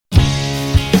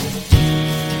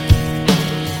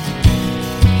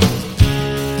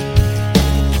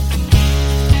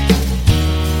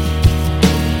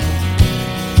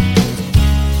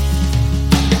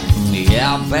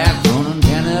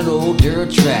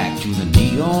track through the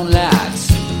neon lights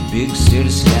of the big city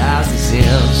skies. This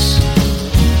is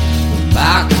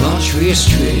My Country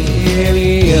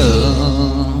Australia.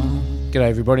 G'day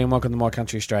everybody and welcome to My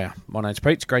Country Australia. My name's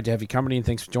Pete, it's great to have your company and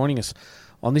thanks for joining us.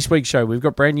 On this week's show, we've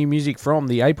got brand new music from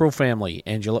the April family,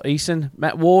 Angela Easson,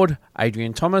 Matt Ward,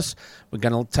 Adrian Thomas. We're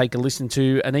going to take a listen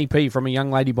to an EP from a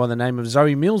young lady by the name of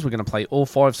Zoey Mills. We're going to play all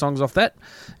 5 songs off that.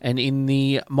 And in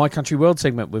the My Country World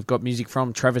segment, we've got music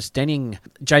from Travis Denning,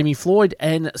 Jamie Floyd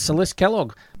and Celeste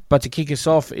Kellogg. But to kick us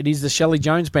off, it is the Shelley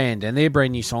Jones Band and their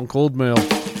brand new song called Merle.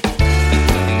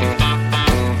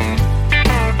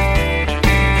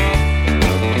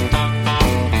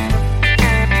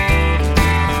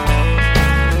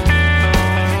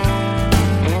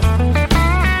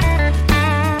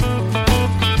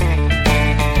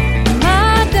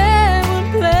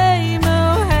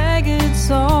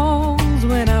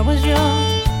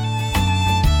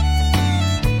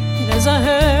 As I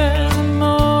heard them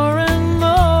more and more,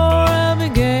 I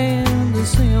began to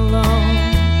sing along.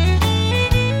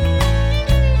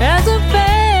 As a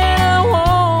fan, I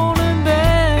wanted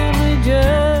badly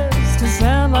just to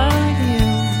sound like him.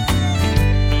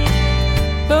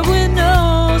 But with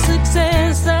no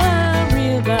success, I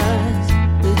realized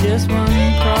there's just one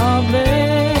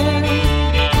problem.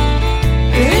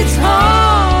 It's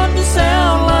hard to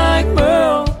sound like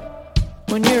Merle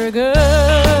when you're a girl.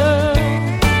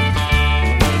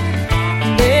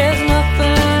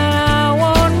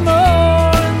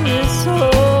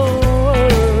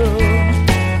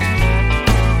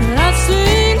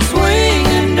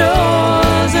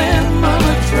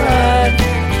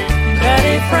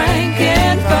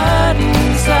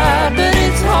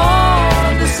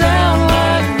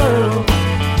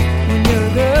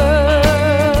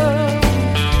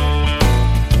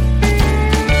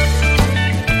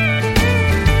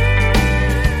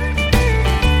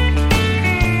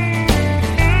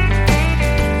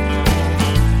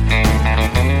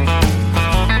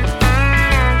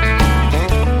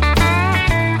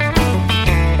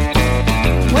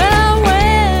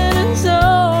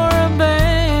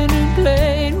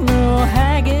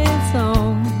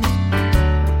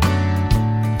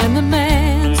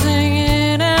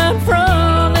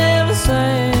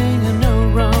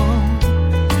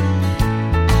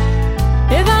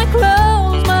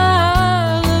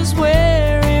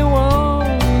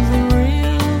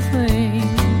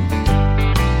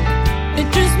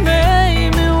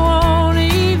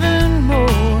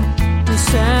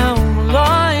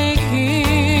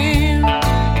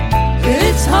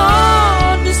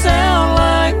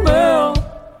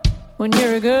 When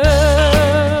you're a girl,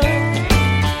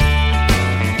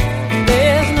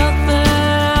 there's nothing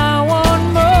I want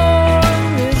more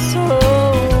in this whole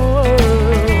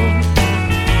world.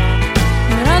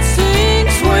 And I'd sing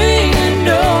swinging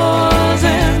doors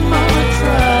and Mama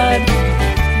tried.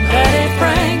 Daddy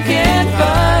Frank can't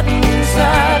fight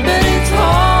inside, but it's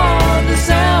hard to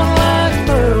sound like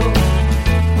Merle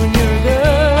when you're a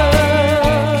girl.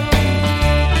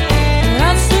 And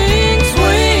I'd sing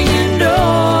swinging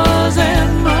doors and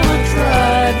Mama tried.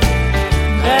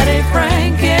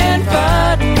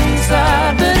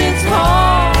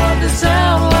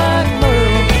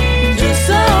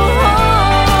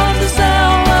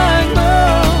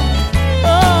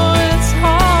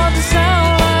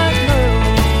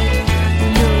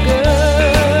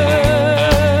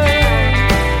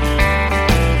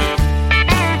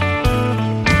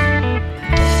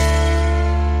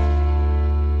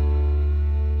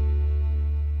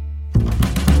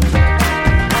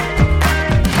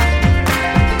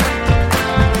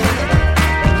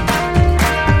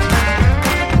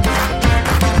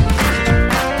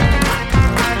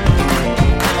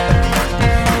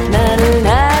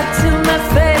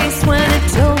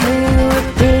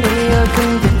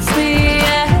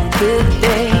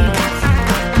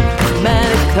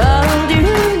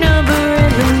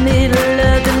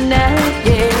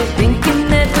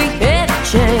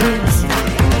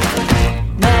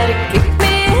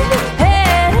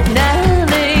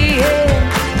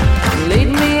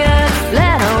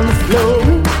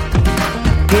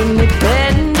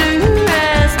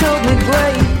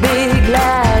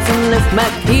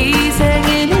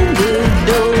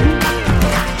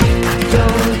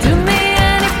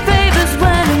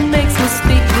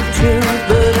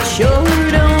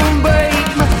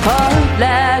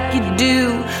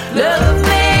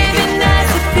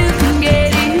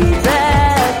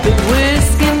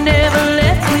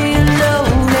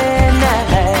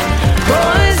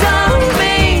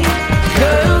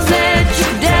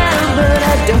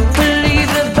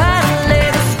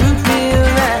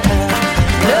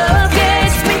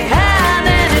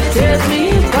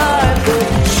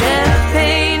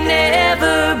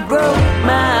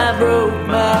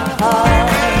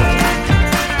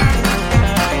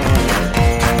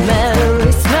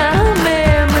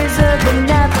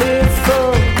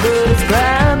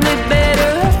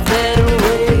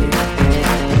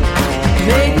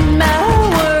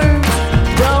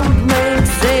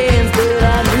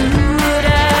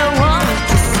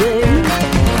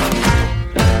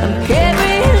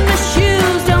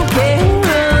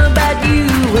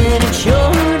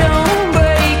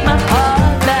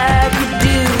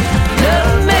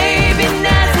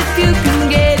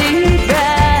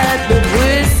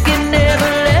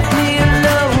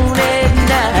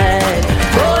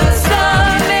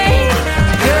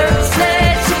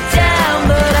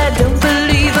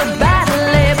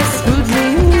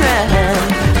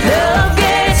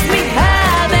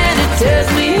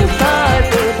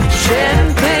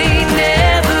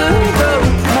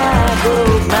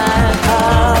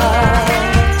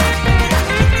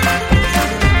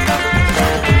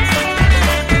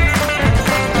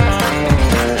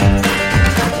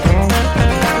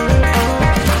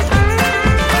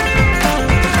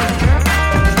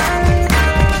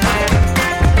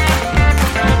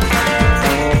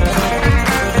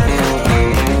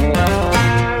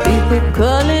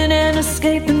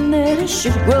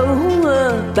 should grow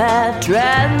up. I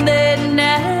tried that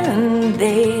now and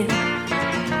then,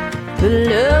 but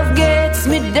love gets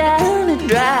me down, it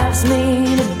drives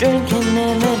me to drinking,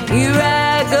 and then here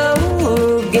I go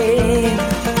again.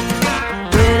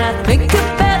 When I think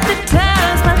about the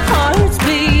times my heart's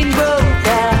been broke,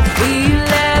 I feel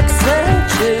like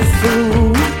such a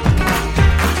fool.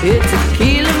 It's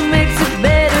tequila makes it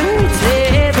better, it's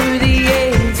never the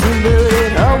answer, but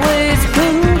it always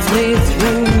pulls me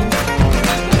through.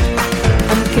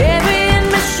 I'm carrying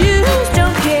my shoes,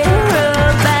 don't care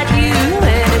about you,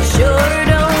 and it sure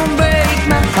don't break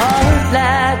my heart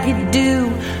like you do.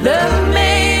 Love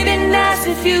may be nice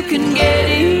if you can get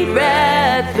it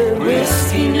right, but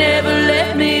whiskey never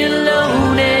left me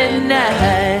alone at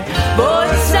night.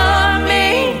 Boys are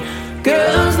mean,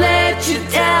 girls let you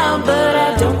down, but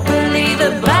I don't believe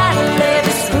the bottle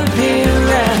ever screwed me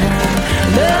around.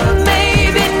 Love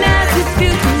may be nice if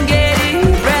you can get it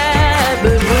right,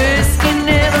 but whiskey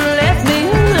never left me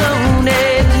alone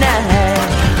at night.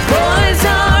 Boys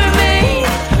are mean,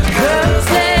 girls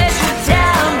let you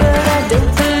down, but I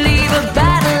don't believe a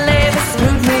bottle ever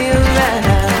screwed me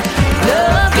around.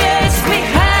 Love gets me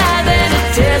high, then it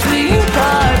tears me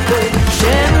apart, but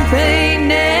champagne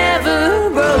never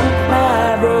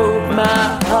broke my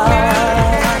heart.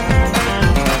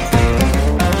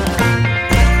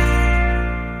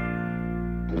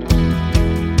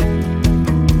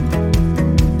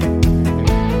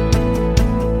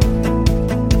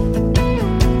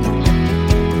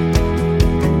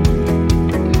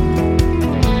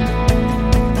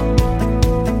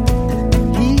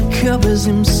 He covers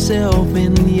himself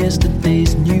in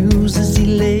yesterday's news as he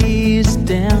lays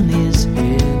down his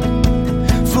head.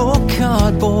 Four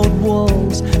cardboard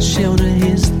walls shelter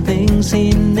his things.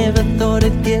 He never thought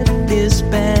it'd get this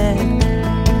bad.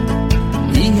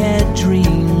 He had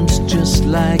dreams just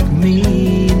like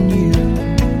me and you.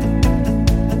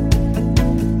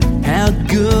 How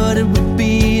good it would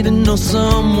be to know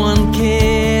someone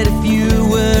cared if you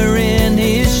were in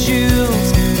his shoes.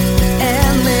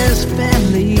 And there's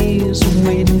families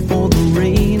waiting for the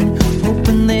rain,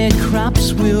 hoping their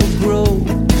crops will grow.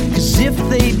 'Cause if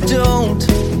they don't,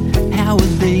 how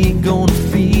are they gonna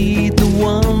feed the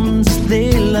ones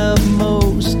they love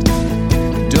most?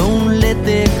 Don't let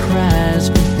their cries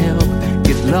for help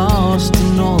get lost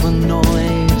in all the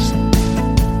noise.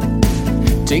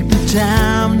 Take the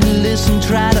time to listen,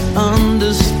 try to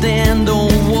understand,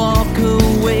 don't walk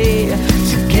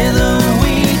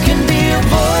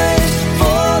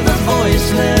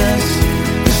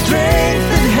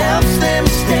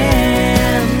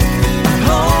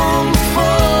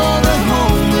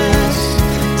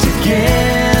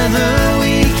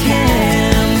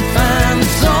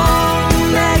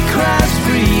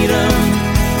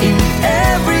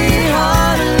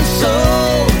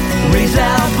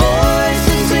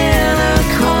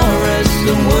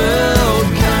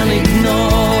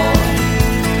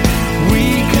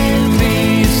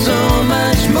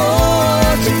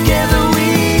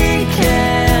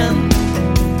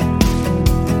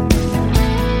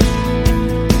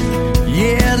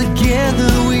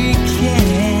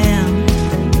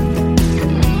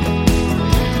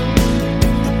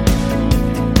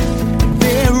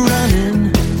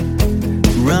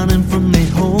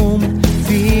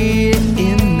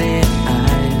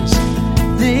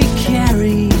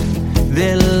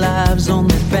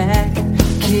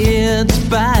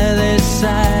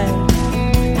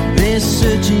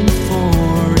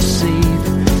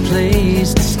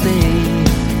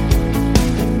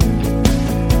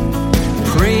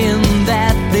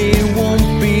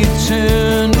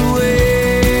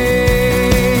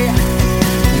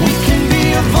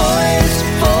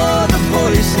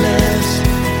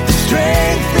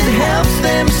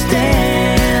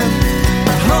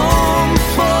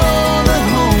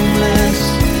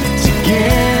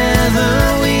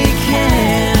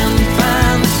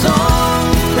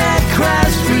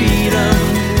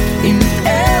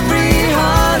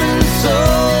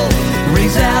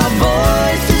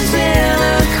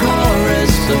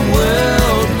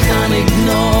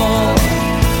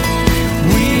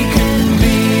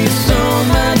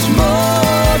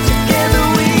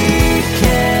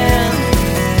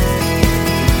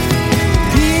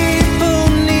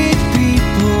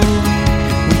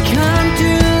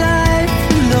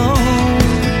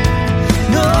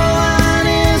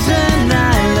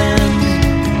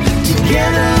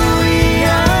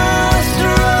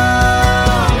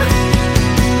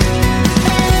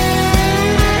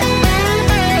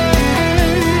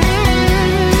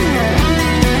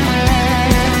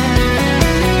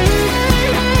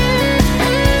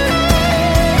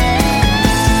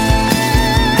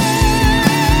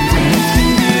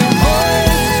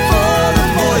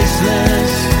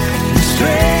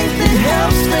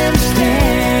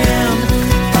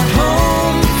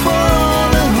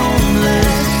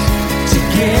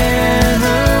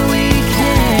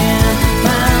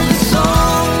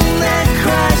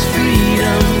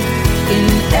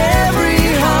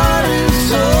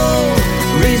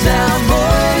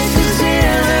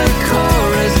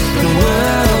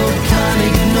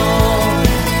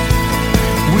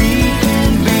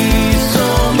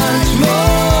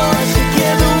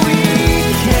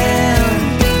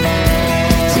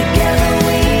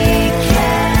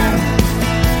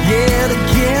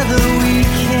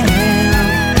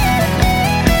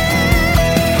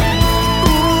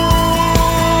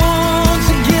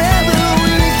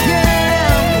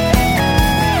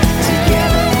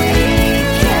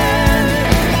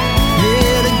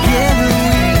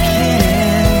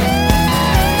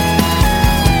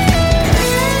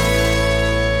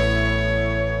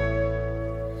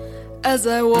As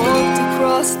I walked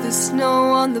across the snow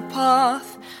on the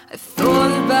path, I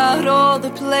thought about all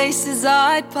the places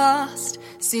I'd passed,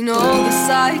 seen all the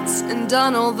sights and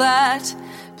done all that,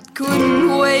 but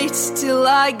couldn't wait till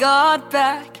I got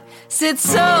back. Said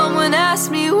someone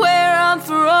asked me where I'm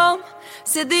from,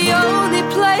 said the only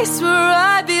place where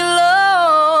I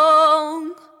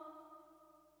belong.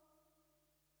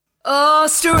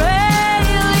 Australia,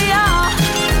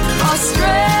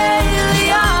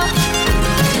 Australia,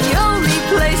 the only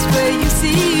place where you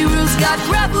see rules, got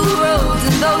gravel roads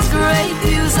and those great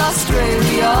views.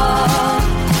 Australia,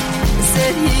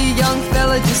 said he, young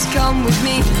fella, just come with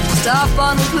me, stop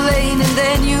on a plane and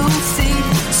then you'll see.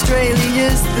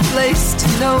 Australia's the place to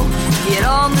know. Get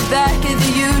on the back of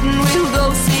the ute and we'll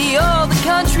go see all the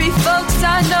country folks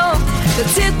I know.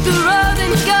 Let's hit the road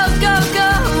and go, go,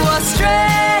 go.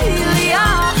 Australia,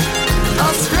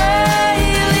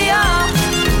 Australia,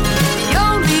 the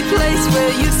only place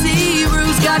where you see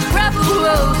roofs, got gravel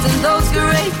roads and those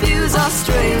great views.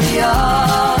 Australia,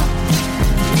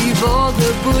 we've all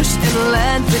the bush and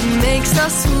land that makes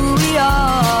us who we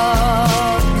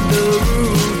are. The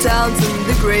rural towns and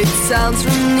the great sounds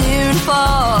from near and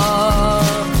far.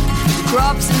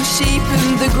 Crops and sheep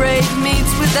and the great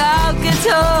meats without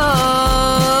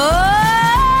guitar.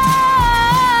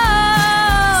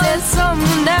 Said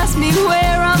someone asked me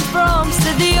where I'm from,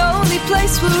 said the only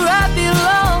place where I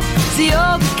belong. See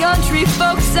all the country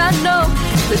folks I know.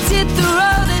 Let's hit the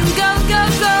road and go, go,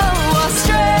 go.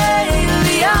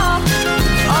 Australia,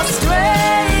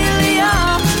 Australia,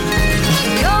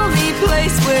 the only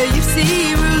place where you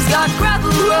see roofs, got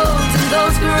gravel roads and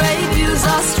those great views.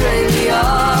 Australia,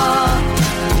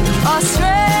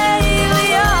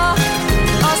 Australia,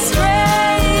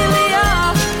 Australia,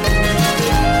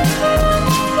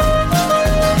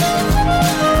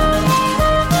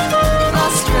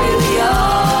 Australia.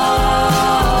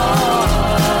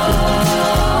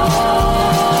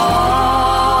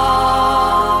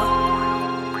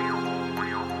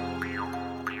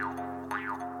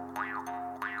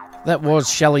 That was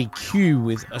Shelley Q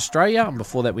with Australia, and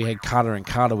before that we had Carter and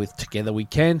Carter with Together We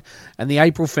Can, and the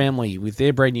April Family with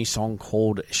their brand new song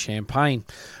called Champagne.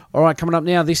 All right, coming up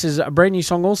now, this is a brand new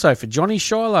song also for Johnny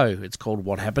Shilo. It's called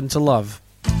What Happened to Love.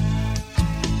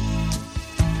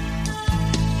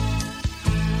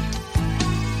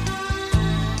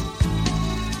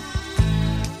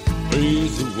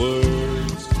 Crazy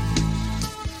words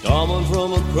coming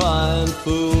from a crying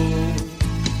fool,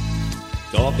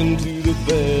 talking to the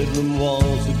bedroom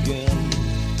walls again,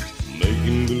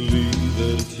 making believe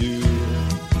that it's you,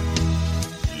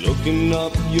 looking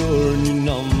up your new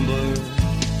number,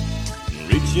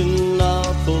 reaching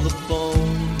out for the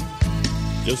phone,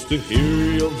 just to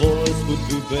hear your voice would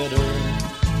be better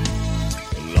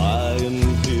than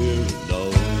lying here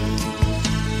alone.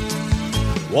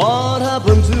 What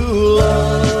happened to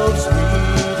love,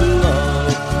 sweet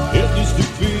love? It used to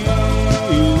be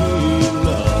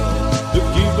love to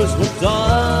keep us when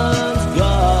times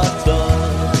got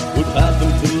tough. What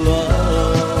happened to love?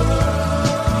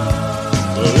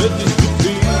 Well, it used to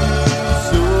be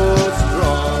so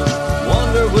strong.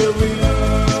 Wonder where we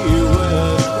went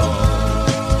wrong.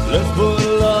 Let's put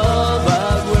love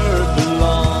back where it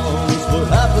belongs. What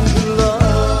happened to love?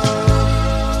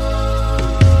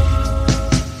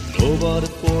 Nobody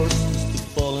forced us to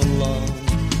fall in love.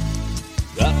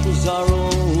 That was our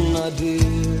own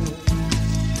idea.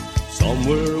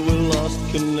 Somewhere we lost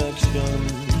connection.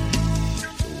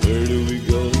 So where do we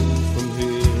go from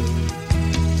here?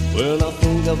 When I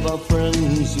think of our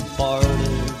friends who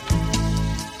parted,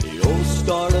 they all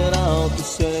started out the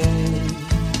same.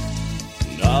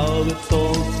 Now they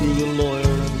talk through the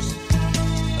lawyers,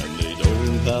 and they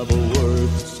don't have a word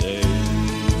to say.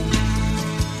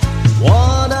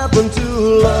 What happened to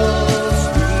love,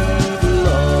 sweet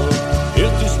love?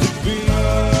 It used to be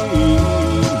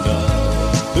enough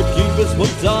to keep us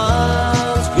when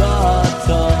times got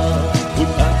tough. What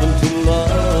happened to love?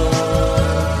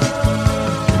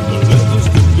 Well, it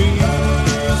used to be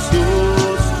so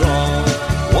strong.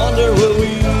 Wonder where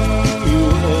we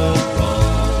went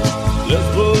wrong. Let's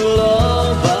put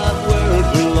love back where it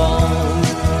belongs.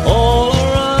 All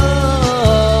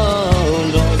around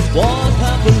us. What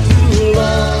happened to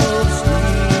love,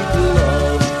 sweet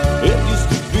love? It used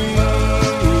to be enough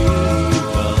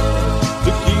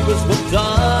to keep us when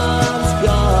times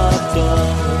got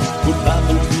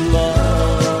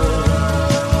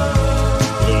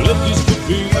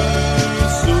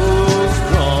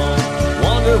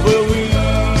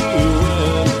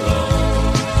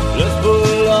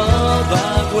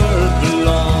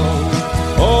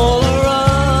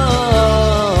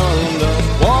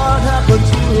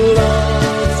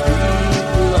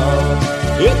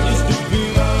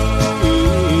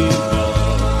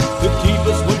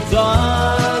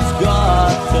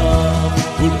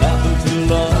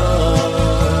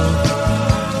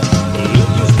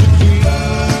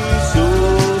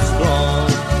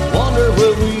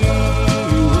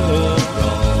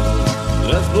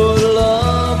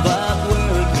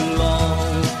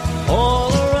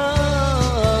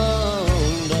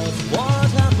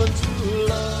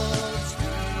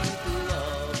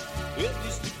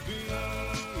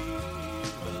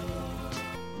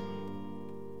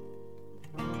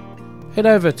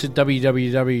head over to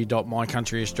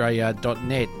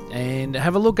www.mycountryaustralia.net and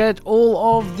have a look at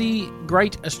all of the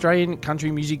great Australian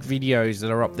country music videos that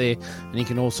are up there. And you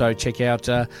can also check out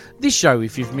this show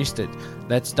if you've missed it.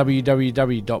 That's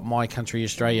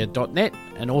www.mycountryaustralia.net,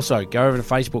 and also go over to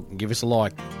Facebook and give us a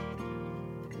like.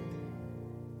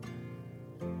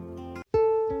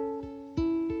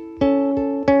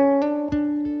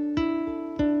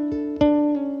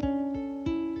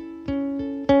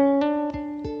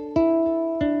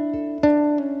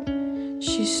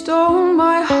 She stole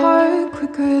my heart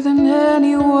quicker than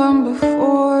anyone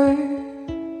before.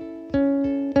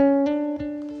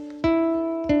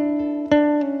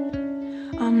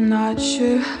 I'm not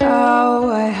sure how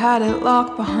I had it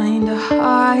locked behind a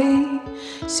high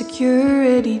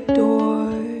security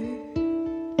door.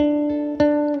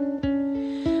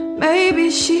 Maybe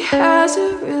she has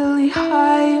a really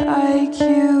high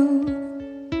IQ.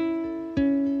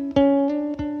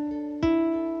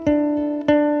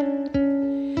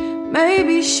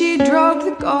 Maybe she drugged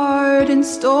the guard and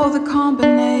stole the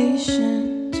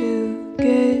combination to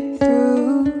get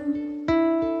through.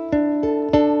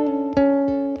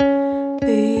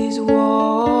 These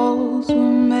walls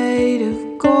were made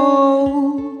of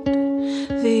gold.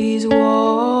 These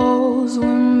walls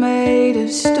were made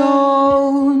of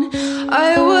stone.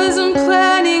 I wasn't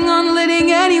planning on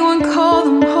letting anyone call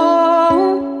them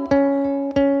home,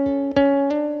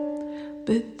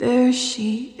 but there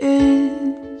she is.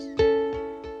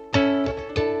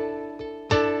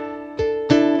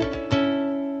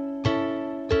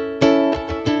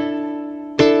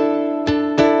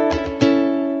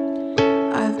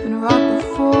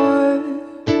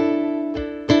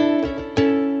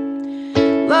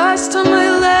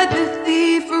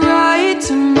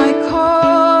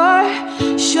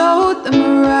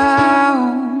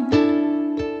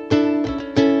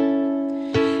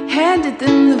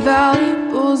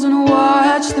 Valuables and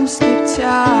watched them skip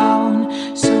town.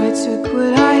 So I took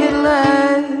what I had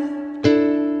left,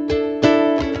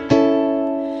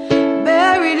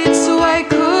 buried it so I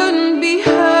couldn't be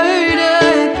hurt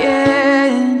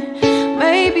again.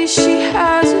 Maybe she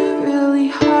has a really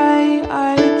high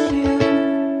IQ.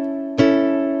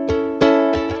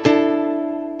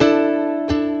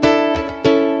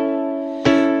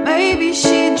 Maybe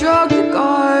she drugged the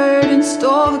guard and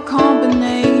stole the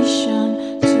combination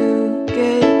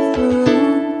get through.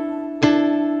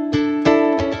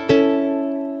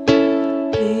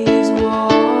 These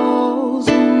walls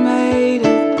are made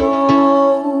of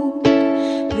gold.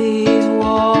 These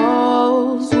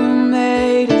walls were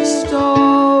made of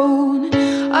stone.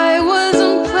 I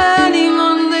wasn't planning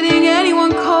on letting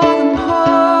anyone call them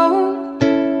home,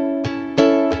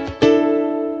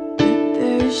 but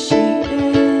there she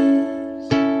is.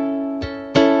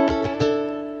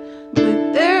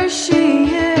 But there she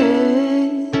is.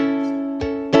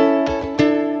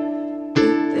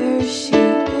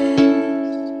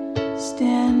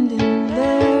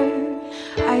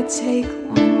 Take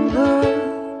one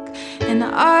look, and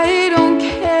I don't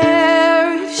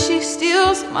care if she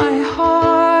steals my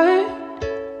heart.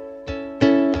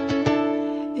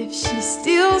 If she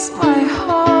steals my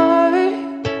heart.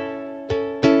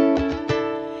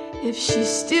 If she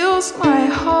steals my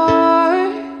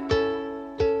heart.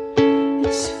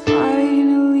 It's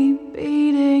finally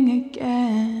beating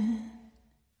again.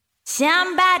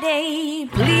 Somebody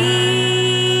please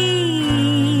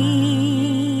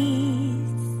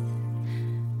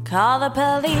call the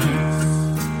police.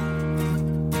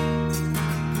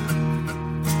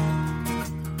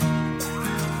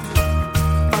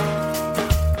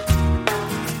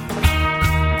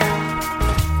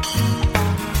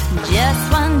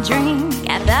 Just one drink,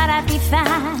 I thought I'd be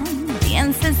fine.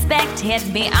 Didn't suspect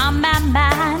he'd be on my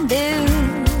mind, dude,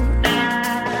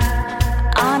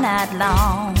 all night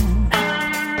long.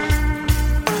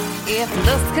 If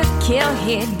looks could kill,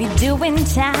 he'd be doing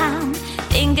time.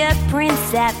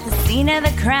 Fingerprints at the scene of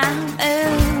the crime.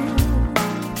 Ooh,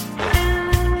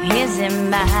 his and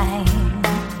mine.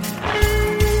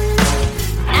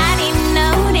 I didn't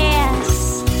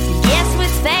notice. Guess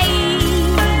what's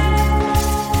fate?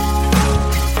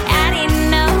 I didn't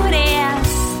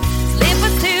notice. Sleep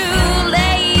was too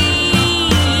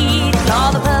late. Call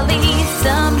the police.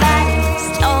 Somebody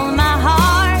stole my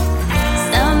heart.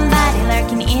 Somebody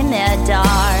lurking in the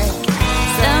dark.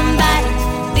 Somebody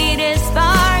lit a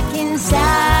spark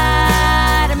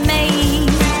inside of me.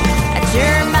 I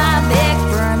turned my back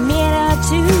for a minute or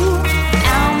two.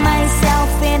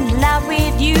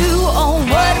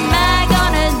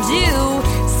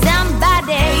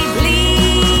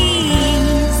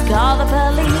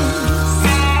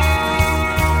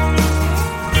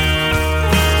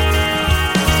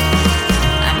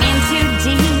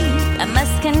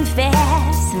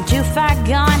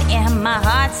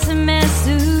 mess,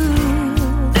 ooh,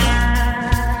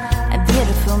 a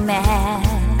beautiful mess.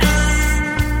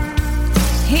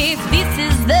 If this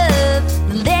is love,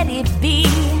 let it be.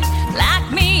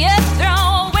 Lock me up,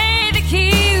 throw away the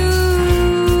key,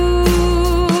 ooh,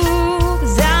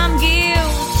 'cause I'm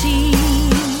guilty.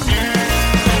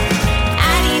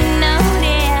 I didn't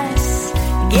notice,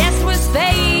 guess was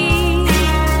fate.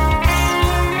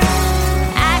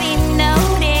 I didn't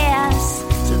notice,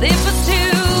 so it was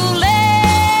too late.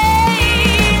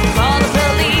 Call the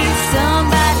police,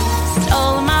 somebody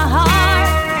stole my heart.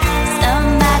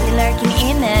 Somebody lurking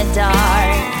in the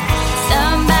dark.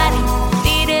 Somebody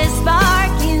lit a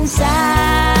spark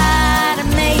inside of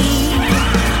me.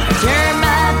 Turned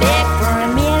my back for a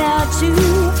minute or two.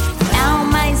 Found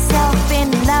myself in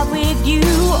love with you.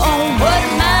 Oh, what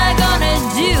am I gonna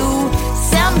do?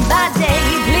 Somebody,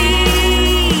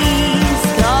 please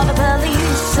call the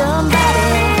police. Somebody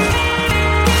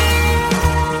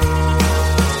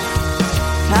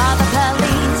call the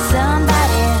police.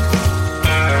 Somebody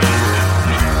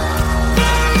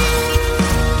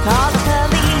call the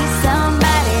police.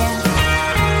 Somebody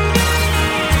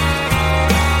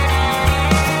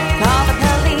call the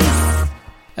police.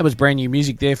 That was brand new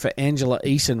music there for Angela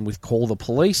Easson with Call the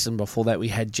Police, and before that we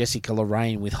had Jessica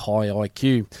Lorraine with High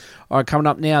IQ. All right, coming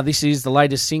up now, this is the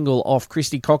latest single off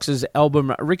Kristy Cox's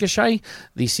album Ricochet.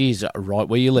 This is Right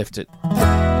Where You Left It.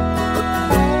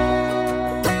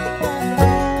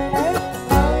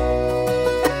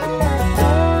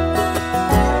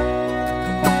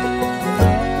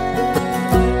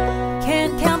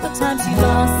 Can't count the times you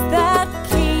lost that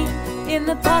key in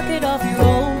the pocket of your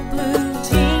old blue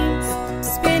jeans,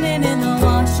 spinning in the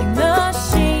washing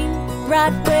machine,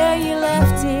 right where you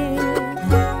left it.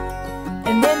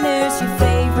 And then there's your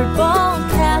favorite ball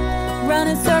cap,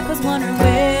 running circles, wondering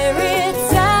where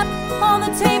it's at, on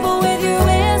the table with your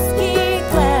whiskey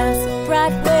glass,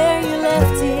 right where you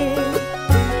left it.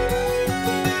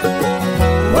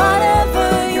 Whatever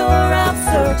you're out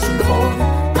searching for,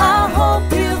 I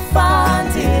hope you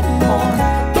find it more.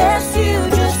 Guess you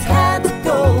just had to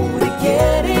go to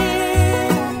get it.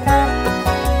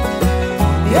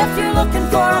 If you're looking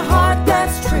for a heart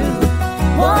that's true,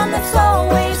 one that's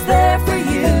always there for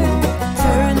you,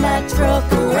 turn that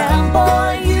truck around,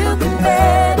 boy, you can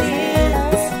bet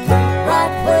it's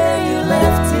right where you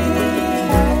left it.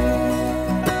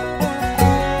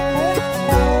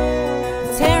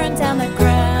 Tearing down the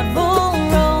gravel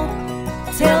road,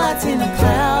 taillights in a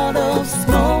cloud of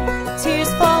smoke,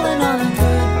 tears falling on a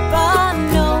goodbye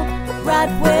note,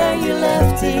 right where you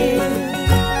left it.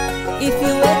 If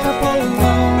you wake up all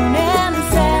alone and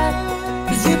sad,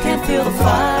 'cause you can't feel the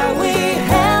fire we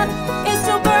had, it's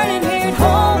still burning here at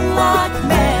home like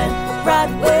mad,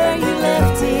 right where you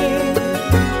left it.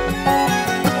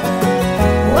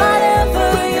 Whatever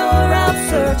you're out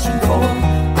searching for,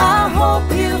 I hope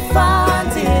you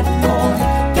find it more.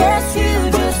 Guess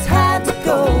you just had to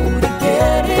go to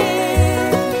get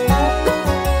it.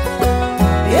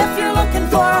 If you're looking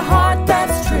for a heart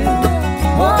that's true,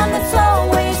 one that's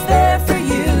always there for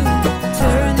you,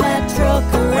 turn that truck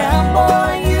around,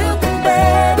 boy, you can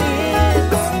bet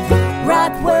it's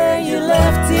right where you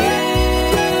left it.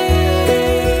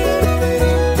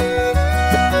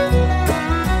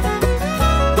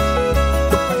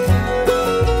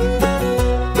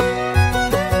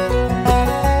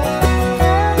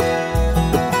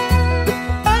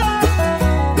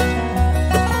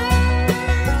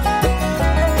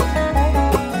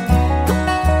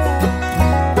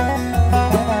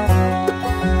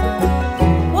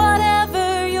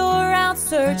 Whatever you're out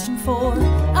searching for,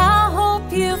 I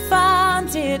hope you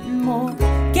find it and more.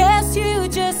 Guess you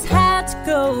just had to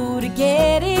go to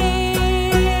get it.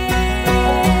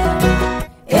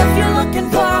 If you're looking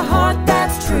for a heart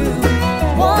that's true,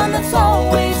 one that's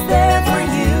always there for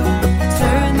you,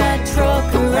 turn that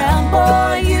truck around,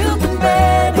 boy, you can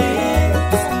bet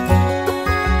it's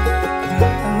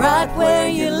right where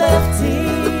you left it.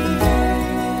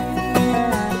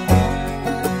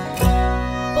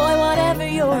 Boy, whatever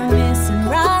you're missing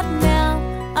right now,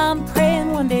 I'm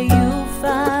praying one day you'll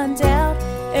find out.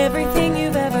 Everything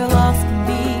you've ever lost can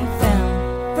be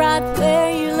found right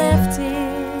where you left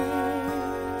it.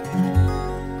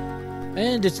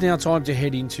 And it's now time to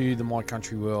head into the My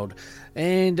Country world.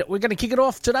 And we're going to kick it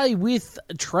off today with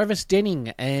Travis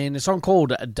Denning and a song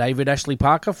called David Ashley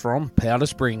Parker from Powder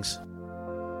Springs.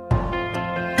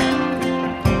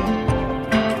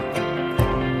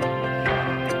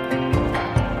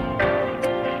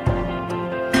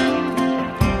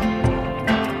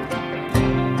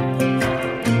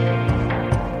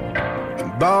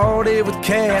 Born started with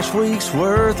cash, weeks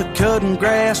worth of cutting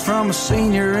grass from a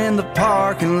senior in the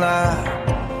parking lot.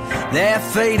 That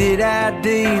faded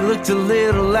ID looked a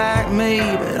little like me,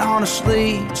 but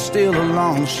honestly, it's still a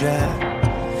long shot.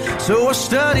 So I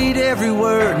studied every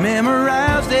word,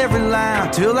 memorized every line,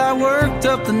 till I worked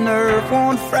up the nerve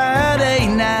one Friday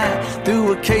night.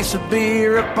 Threw a case of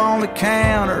beer up on the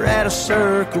counter at a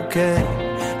Circle K,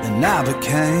 then I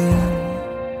became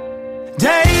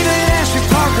David Ashley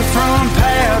Parker from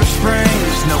Powder Springs.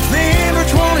 November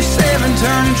 27,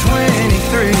 turning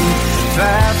 23.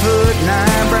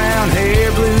 5'9", brown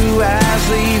hair, blue eyes,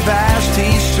 Levi's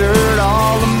t-shirt,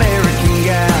 all-American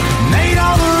guy. Made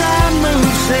all the right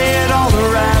moves, said all the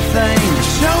right things.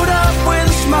 Showed up with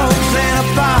the smokes and I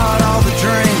bought all the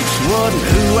drinks. Wasn't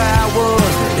who I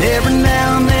was, but every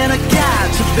now and then I got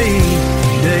to be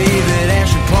David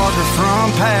Ashley Parker from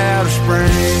Powder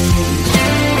Springs.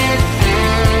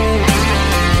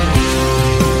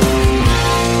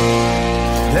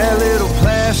 That little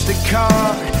plastic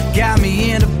car got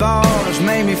me into bars,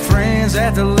 made me friends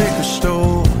at the liquor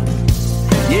store.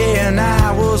 Yeah, and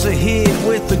I was a hit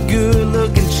with the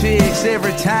good-looking chicks.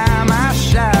 Every time I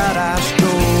shot, I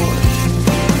scored.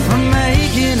 From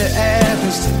Macon to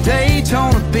Athens to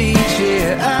Daytona Beach,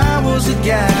 yeah, I was a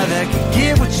guy that could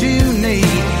get what you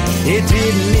need. It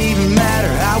didn't even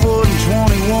matter, I wasn't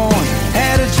 21.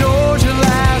 Had a Georgia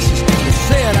license, they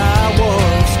said I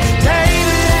was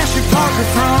David Ashley Parker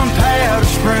from Powder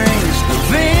Springs.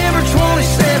 November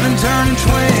 27, turning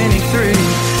 23.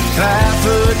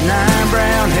 5'9",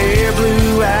 brown hair,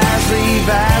 blue eyes,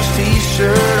 Levi's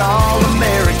t-shirt,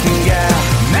 all-American guy.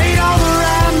 Made all the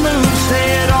right moves,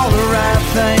 said all the right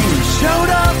things.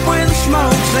 Showed up with the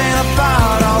smokes and I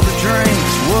bought all the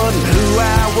drinks. Wasn't who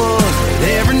I was, but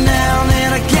every now and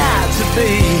then I got to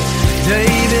be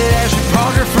David Ashley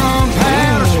Parker from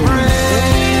Powder Springs.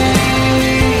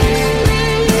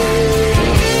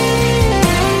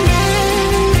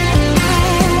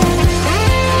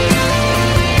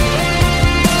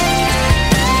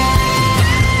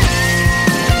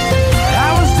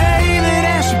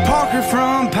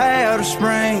 From Powder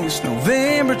Springs,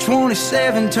 November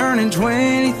 27, turning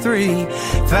 23.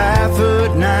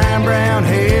 5'9", brown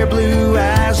hair, blue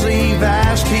eyes,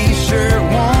 Levi's t-shirt,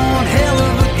 one hell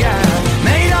of a guy.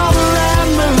 Made all the right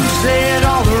moves, said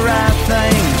all the right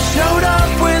things. Showed up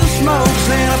with the smokes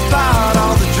and I bought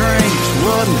all the drinks.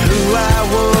 Wasn't who I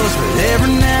was, but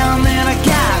every now and then I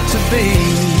got to be.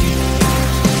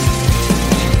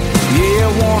 Yeah,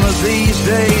 one of these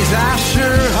days I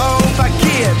sure hope I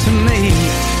get to meet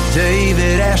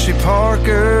David Ashley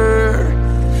Parker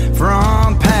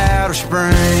from Powder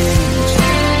Springs.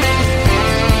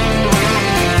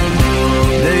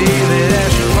 David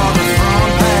Ashley Parker from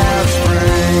Powder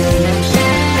Springs.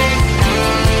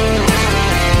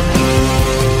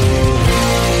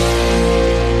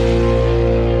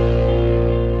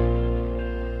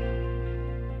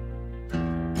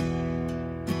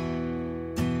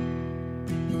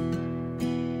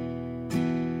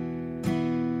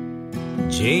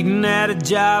 Jayton had a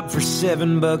job for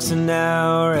 $7 an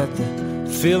hour at the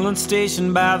filling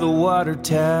station by the water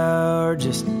tower,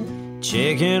 just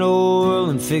checking oil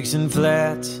and fixing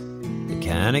flats. The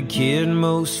kind of kid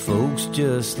most folks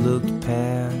just looked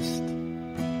past.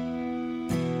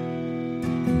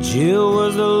 Jill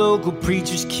was the local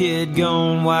preacher's kid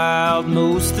gone wild.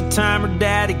 Most of the time her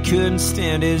daddy couldn't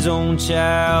stand his own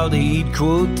child. He'd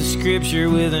quote the scripture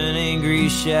with an angry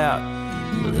shout,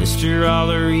 list her all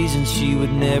the reasons she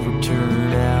would never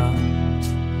turn out.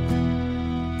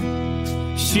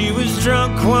 She was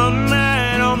drunk one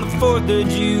night on the 4th of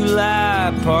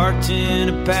July, parked in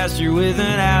a pasture with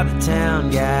an out-of-town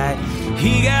guy.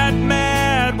 He got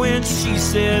mad when she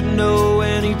said no,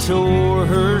 and he tore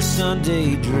her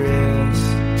Sunday dress.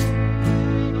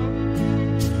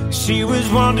 She was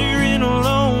wandering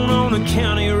alone on a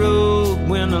county road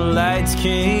when the lights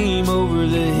came over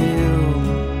the hill.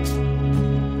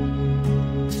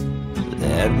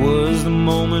 That was the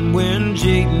moment when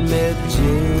Jayton met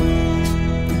Jill.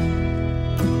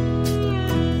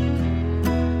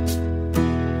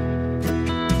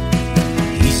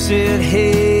 He said,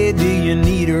 hey, do you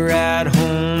need a ride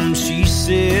home? She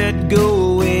said,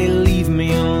 go away, leave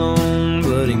me alone.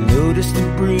 But he noticed the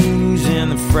bruise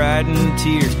and the frightened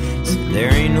tears. Said,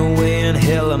 there ain't no way in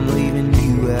hell I'm leaving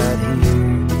you out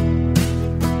here.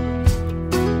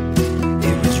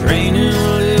 It was raining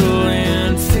a little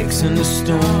and fixing the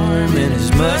storm, and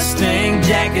his Mustang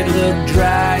jacket looked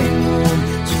dry and warm.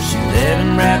 So she let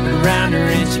him wrap it around her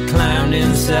and she climbed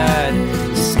inside.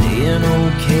 Staying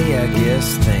okay, I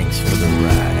guess, thanks for the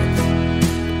ride.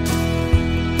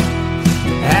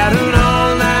 At an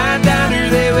all-night diner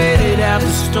they waited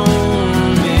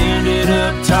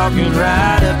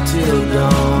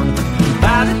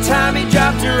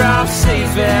off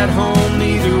safe at home,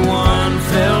 neither one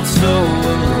felt so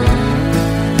alone.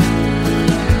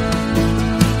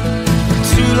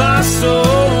 Two lost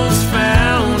souls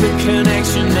found a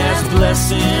connection that's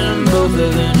blessing both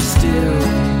of them still.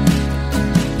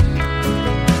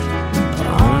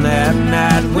 On that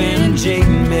night when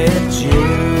Jayton met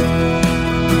Jill.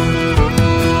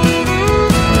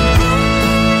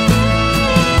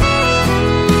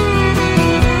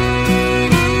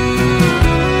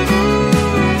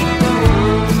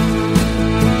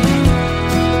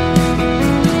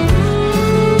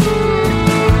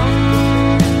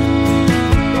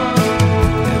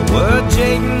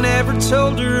 Jayton never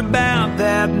told her about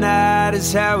that night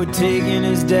is how he'd taken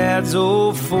his dad's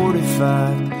old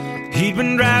 45. He'd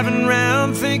been driving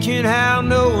around thinking how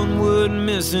no one would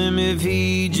miss him if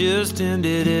he just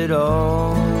ended it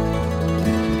all.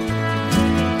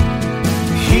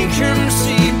 He couldn't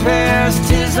see past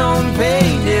his own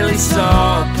pain till he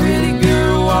saw a pretty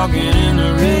girl walking in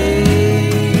the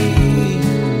rain.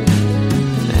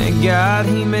 Thank God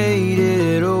he made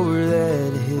it over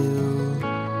that hill.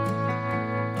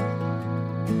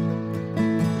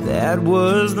 That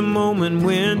was the moment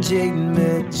when Jayton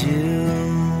met Jill.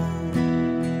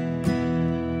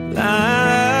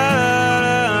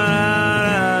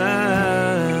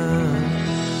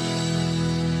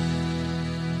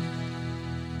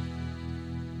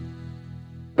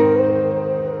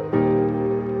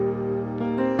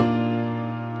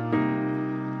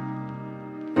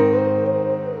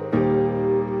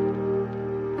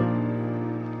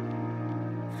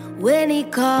 When he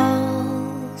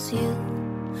calls you,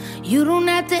 you don't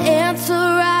have to answer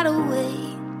right away.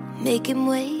 Make him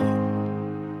wait.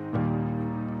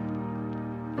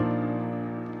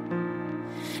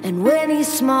 And when he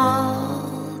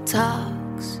small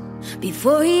talks,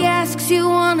 before he asks you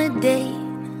on a date,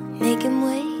 make him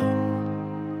wait.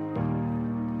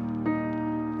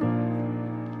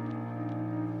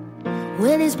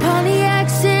 When his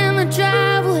Pontiac's in the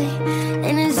driveway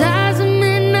and his eyes are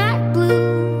midnight blue,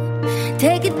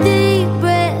 take a deep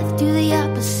breath, do the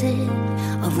opposite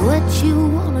of what you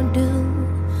wanna do.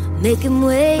 Make him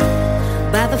wait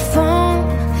by the phone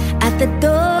at the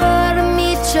door to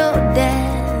meet your dad.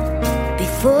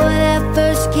 Before that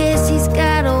first kiss, he's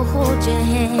gotta hold your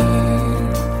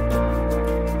hand.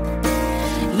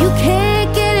 You can't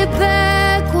get it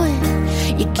back when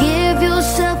you give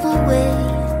yourself away.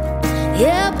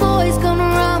 Yeah, boy's gonna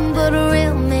run, but a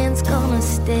real man's gonna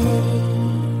stay.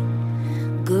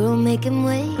 Girl, make him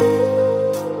wait.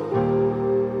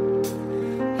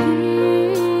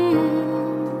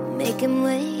 Make him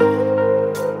wait.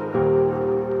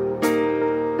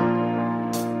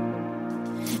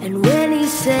 And when he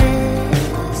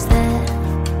says that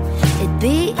it'd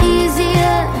be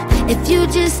easier if you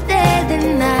just stayed the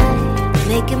night,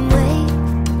 make him wait.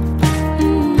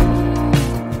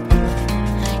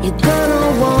 You're gonna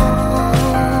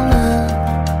wanna,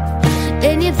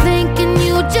 and you're thinking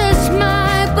you just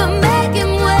might, but make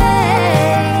him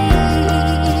wait.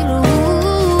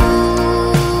 Ooh.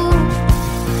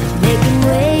 Make him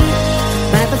wait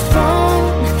by the phone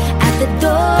at the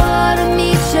door to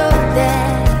meet your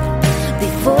dad.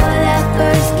 Before that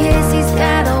first kiss, he's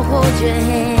gotta hold your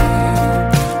hand.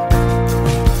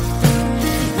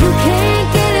 You can't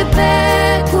get it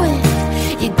back when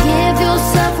you give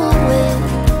yourself away.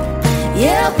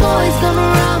 Yeah, boy's gonna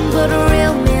run, but a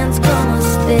real man's gonna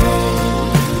stay.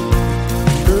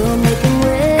 Girl, make him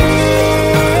wait.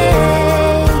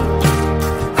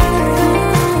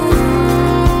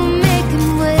 Make him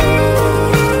wait.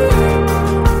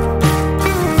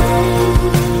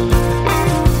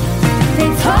 They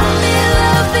told me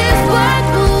love is worth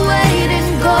the wait and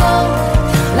go,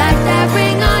 like that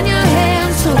ring on your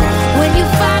hand. So when you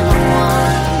find the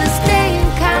one that's staying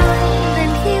kind,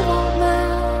 then he won't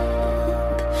mind.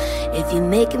 If you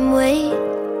make him wait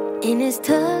in his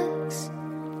tux,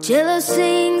 Jello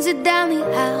sings it down the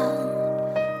aisle.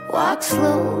 Walk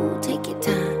slow, take your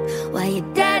time, while your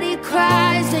daddy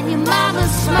cries and your mama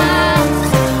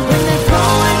smiles. When they're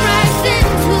throwing rice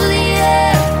into the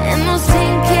air and those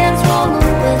tin cans roll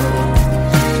away,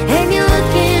 and you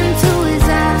look into his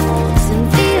eyes and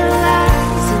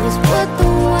realize it was worth the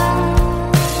while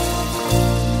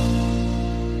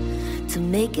to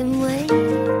make him wait.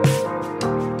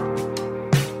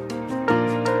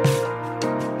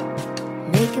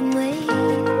 Make him wait.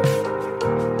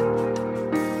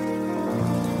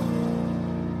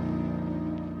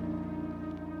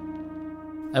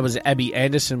 That was Abby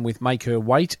Anderson with Make Her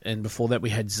Wait, and before that we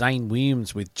had Zane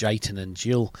Williams with Jayton and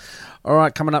Jill. All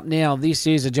right, coming up now, this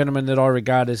is a gentleman that I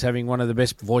regard as having one of the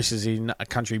best voices in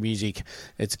country music.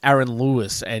 It's Aaron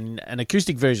Lewis, and an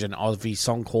acoustic version of his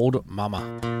song called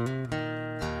Mama.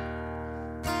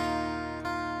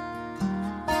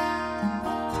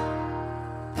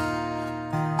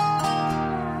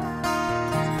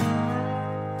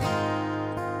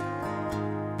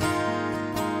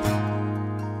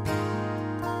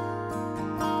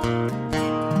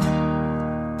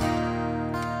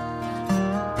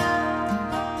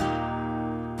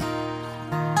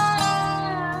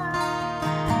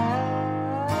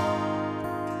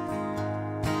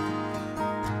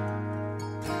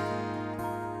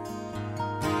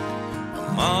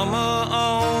 Mama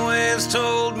always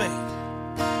told me,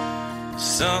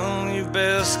 son, you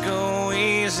best go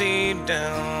easy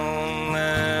down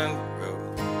that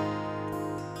road.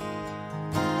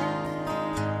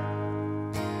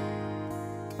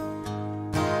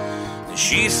 And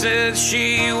she said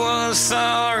she was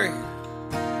sorry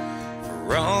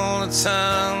for all the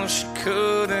times she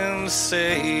couldn't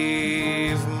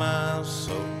save my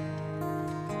soul.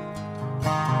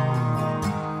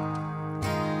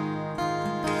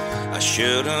 I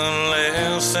should've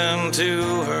listened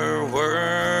to her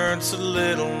words a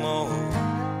little more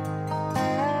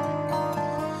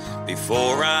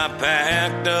before I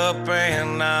packed up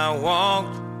and I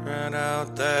walked right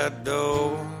out that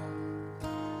door.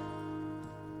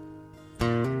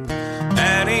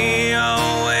 Daddy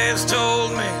always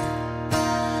told me,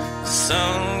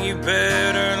 son, you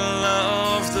better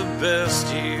love the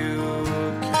best you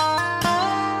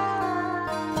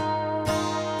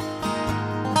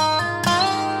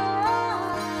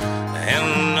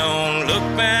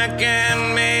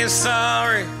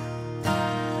sorry,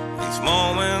 these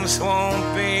moments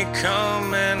won't be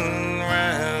coming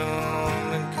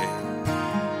round again.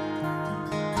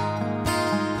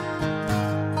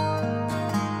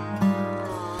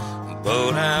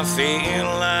 But I feel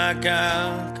like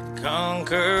I could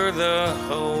conquer the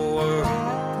whole world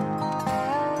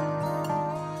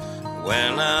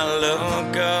when I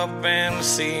look up and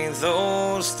see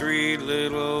those three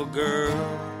little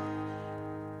girls.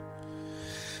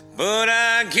 But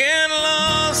I get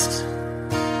lost,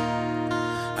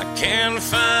 I can't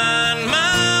find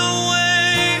my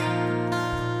way.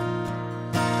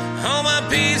 All my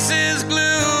pieces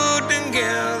glued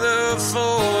together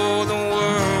for the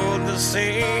world to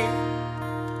see.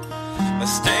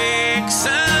 Mistakes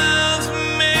I've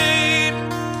made,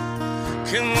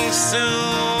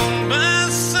 consumed by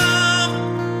some,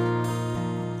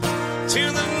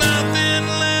 till there's nothing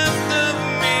left of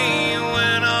me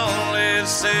when all is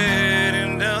said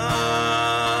and done.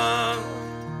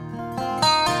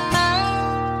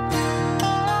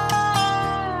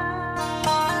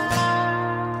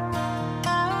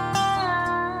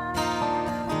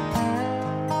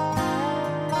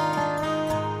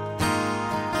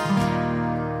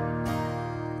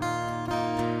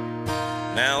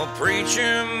 Now a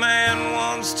preacher man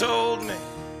once told me,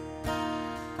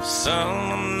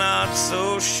 son, I'm not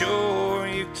so sure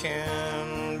you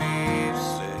can be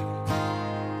saved.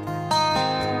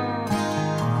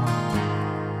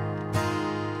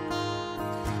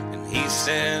 And he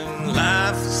said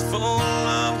life is full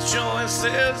of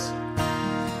choices,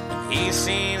 and he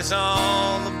sees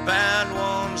all the bad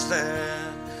ones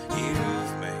that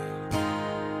you've made.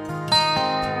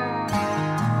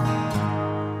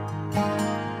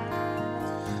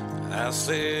 I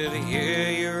said, yeah,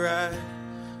 you're right,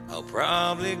 I'll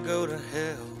probably go to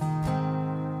hell.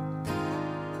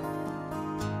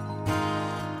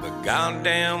 But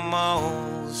goddamn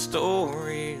all the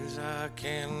stories I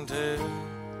can tell,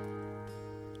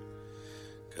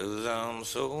 'cause I'm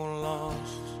so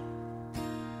lost,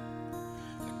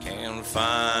 I can't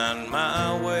find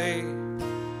my way.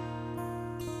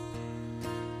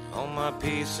 All my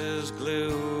pieces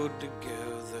glued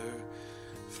together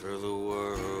for the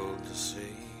world to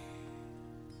see.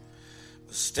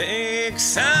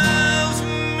 Mistakes I've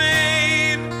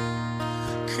made,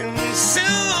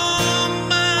 consume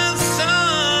my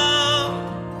soul,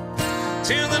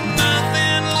 till the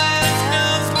nothing left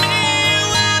of me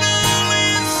when all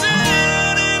is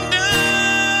said and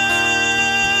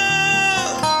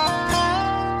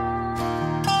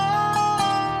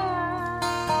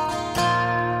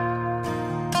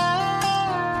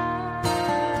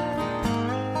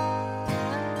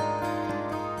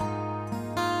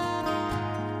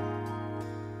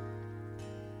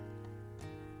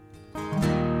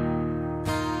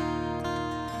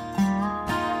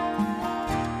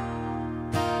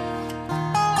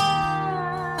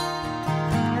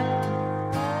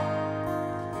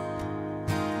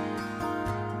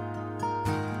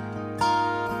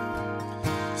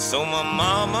So my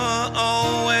mama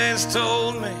always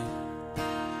told me,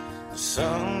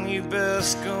 son, you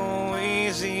best go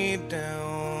easy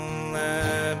down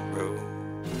that road.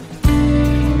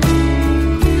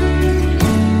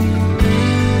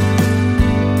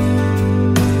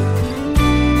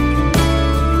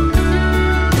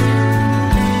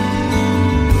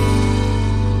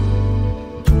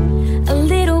 A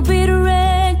little bit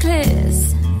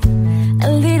reckless, a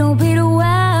little bit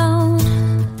wild.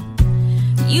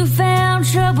 You found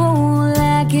trouble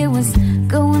like it was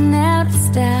going out of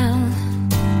style.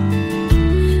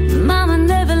 Mama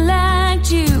never liked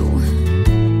you,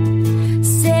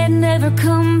 said never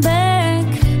come back,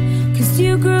 'cause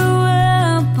you grew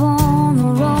up on the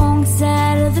wrong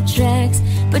side of the tracks.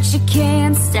 But you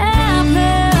can't stop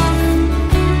love.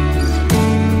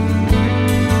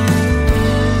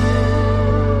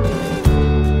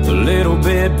 A little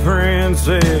bit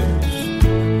princess,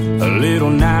 a little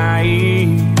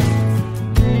naive.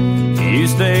 You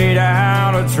stayed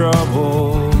out of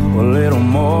trouble a little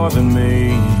more than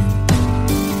me.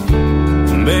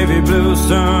 Baby blue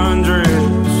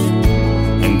sundress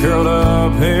and curled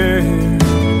up hair.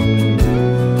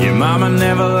 Your mama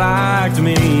never liked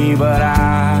me, but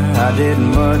I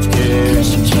didn't much care.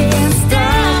 'Cause you can't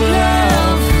stop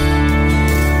love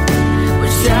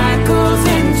with shackles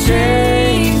and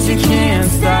chains. You can't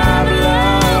stop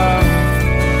love.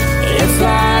 It's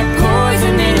like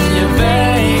poison in your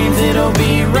veins. It'll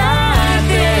be right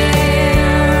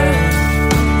there.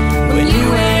 When you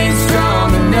ain't strong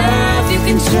enough, you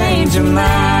can change your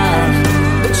mind,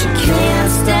 but you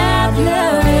can't stop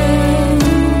loving.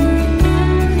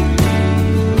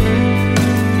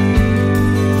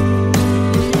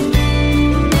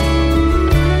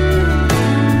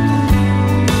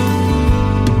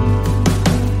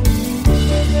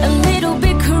 A little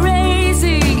bit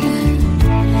crazy,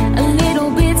 a little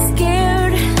bit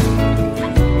scared.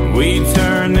 We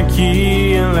turned the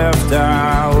key and left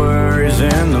our worries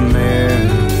in the mirror.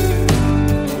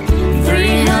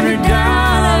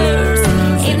 $300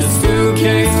 in a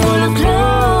suitcase full of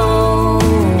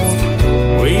clothes.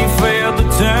 We failed the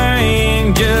tank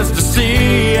just to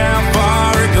see how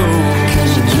far it goes.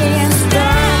 'Cause you can't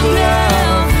stop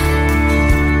love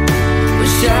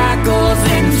with shackles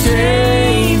and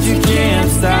chains. You can't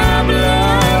stop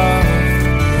love.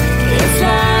 It's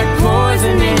like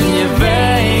poison in your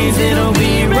veins. It'll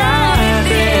be right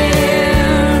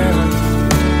there.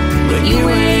 When you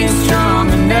ain't strong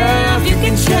enough, you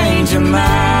can change your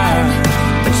mind,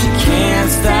 but you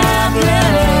can't stop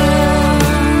love.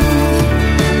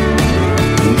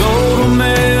 Gold will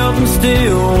melt and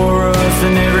steel rust,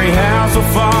 and every house will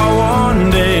fall one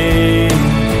day.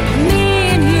 Me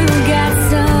and you got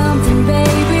something,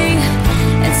 baby,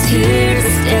 that's here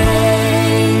to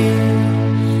stay.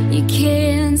 You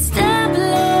can't stop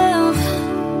love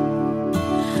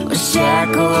with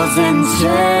shackles and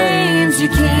chains. You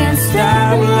can't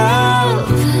stop love.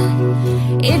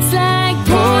 It's like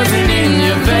poison in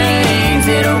your veins.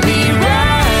 It'll be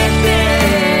right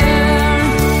there.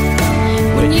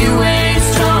 When you ain't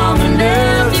strong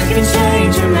enough, you can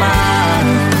change your mind,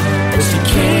 but you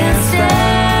can't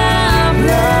stop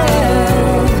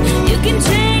love. You can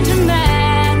change your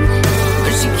mind,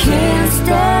 but you can't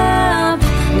stop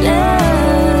love.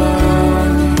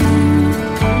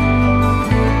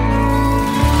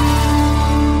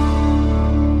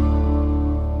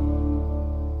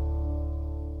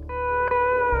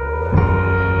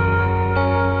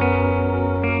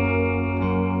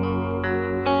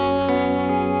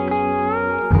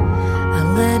 I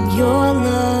let your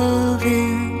love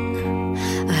in.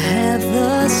 I have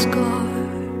the scar.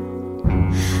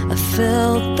 I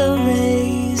felt the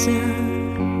razor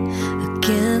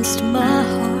against my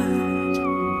heart.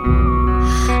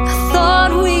 I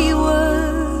thought we were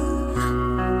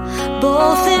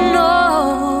both in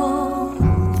all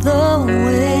the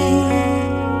way,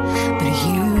 but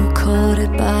you caught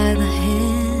it by the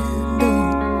handle,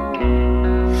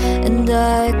 and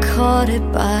I caught it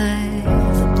by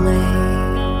the blade.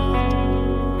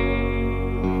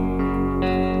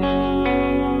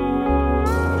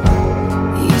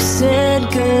 You said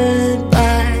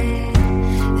goodbye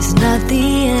is not the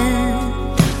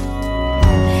end,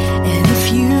 and if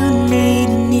you need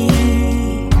me,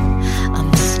 I'm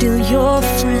still your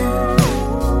friend.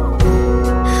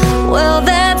 Well,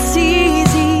 that's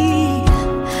easy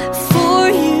for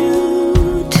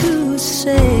you to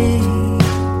say,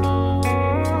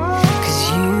 'cause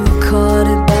you caught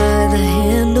it by the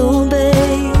handle,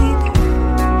 babe,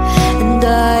 and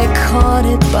I caught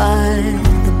it by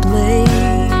the blade.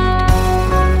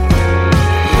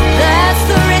 That's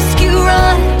the risk you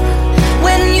run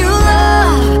when you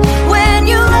love, when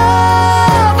you love.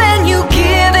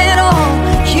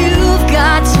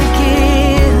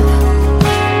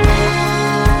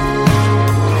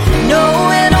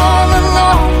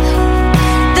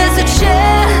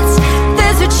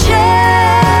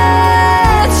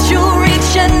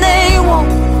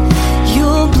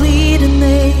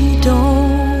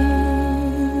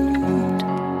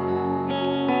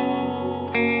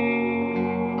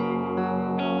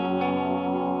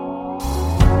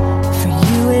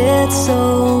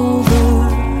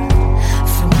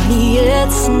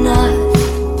 was not.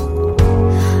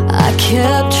 I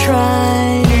kept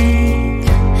trying,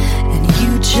 and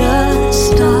you just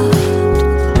stopped.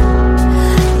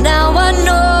 Now I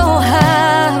know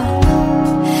how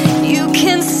you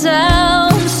can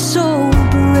sound so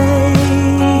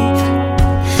brave.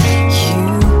 You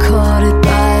caught it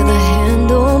by the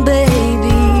handle,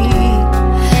 baby,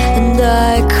 and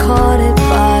I caught it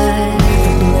by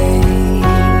the blade.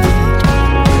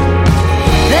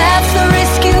 That's the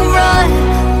risk you run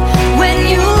when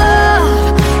you love,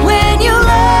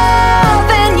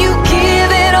 and you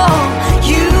give it all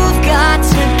you've got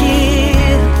to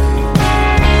give.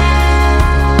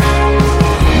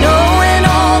 Knowing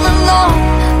all along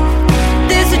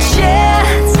there's a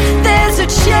chance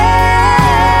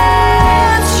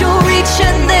you'll reach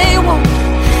and they won't.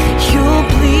 You'll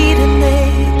bleed and they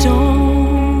don't.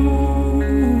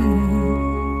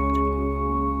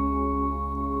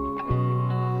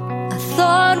 I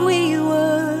thought we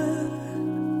were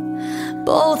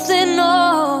both in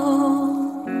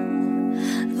all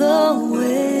the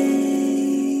way,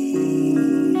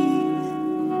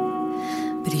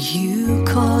 but you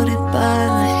caught it by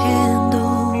the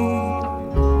handle,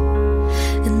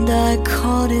 and I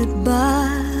caught it by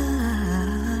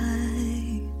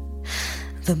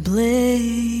the blade.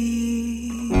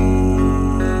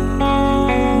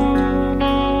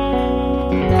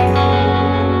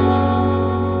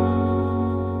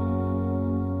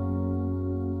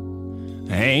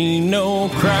 Ain't no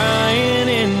crying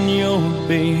in your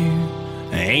bed.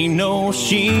 Ain't no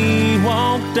she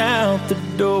walked out the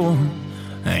door.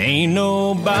 Ain't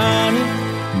nobody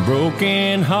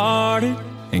broken hearted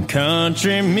in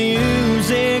country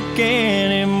music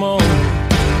anymore.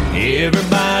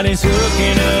 Everybody's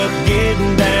hooking up,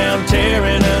 getting down,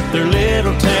 tearing up their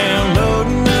little town,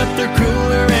 loading up their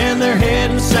cooler and they're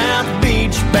heading south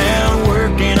beach bound,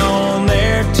 working on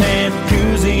their tent,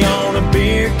 koozie on a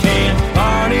beer can,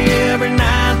 party every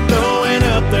night, throwing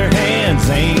up their hands.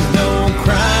 Ain't no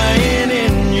crying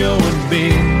in your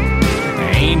bed.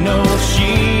 Ain't no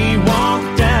she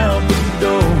walked out the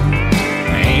door.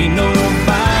 Ain't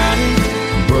nobody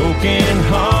broken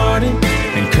hearted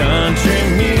in country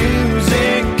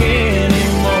music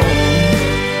anymore.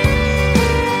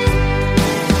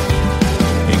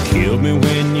 It killed me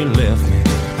when you left me.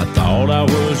 I thought I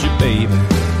was your baby.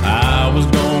 I was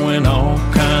going all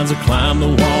kinds of climb the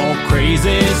wall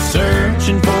crazy,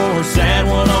 searching for a sad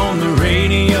one on the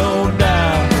radio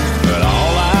dial. But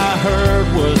all I heard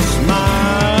was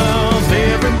smiles.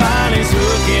 Everybody's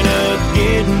hooking up,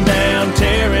 getting down,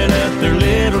 tearing up their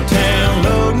little town,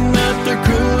 loading up their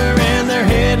cooler and they're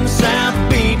heading south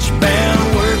beach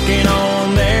bound, working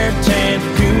on their tent,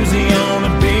 koozie on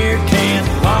a beer can,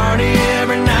 party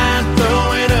every night,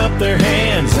 throwing up their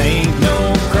hands. Ain't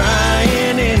no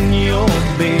crying in your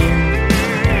bed.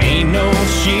 Ain't no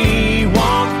she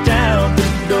walked out the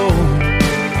door.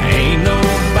 Ain't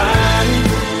nobody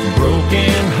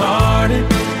broken hearted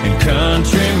in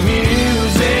country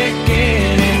music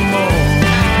anymore.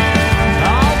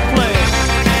 I'll play.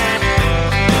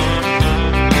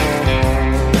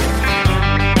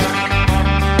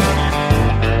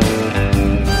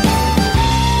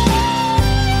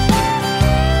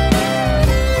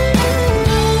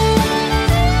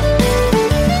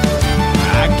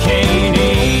 I can't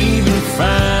even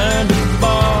find a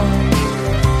bar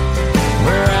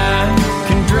where I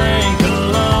can drink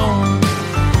alone,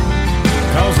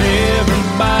 'cause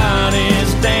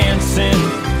everybody's dancing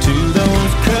to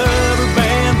those cover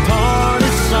band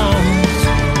party songs.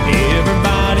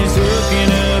 Everybody's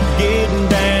hooking up, getting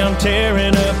down,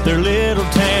 tearing up their little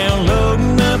town,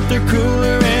 loading up their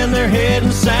cooler and they're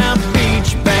heading south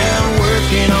beach bound,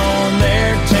 working on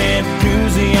their tent,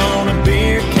 koozie on a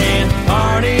beer can,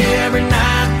 party every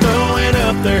night, throwing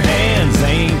up their hands.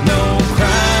 Ain't no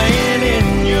crying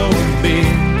in your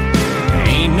bed.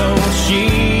 Ain't no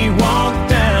she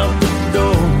walked out the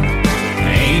door.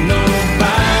 Ain't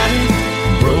nobody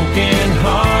broken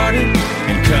hearted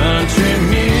in country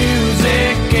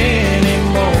music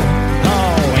anymore.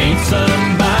 Oh, ain't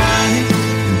somebody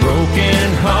broken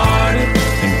hearted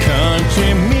in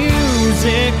country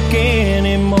music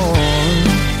anymore.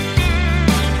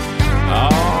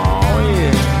 Oh,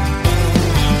 yeah.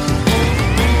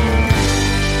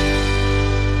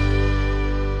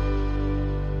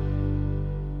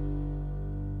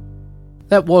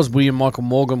 That was William Michael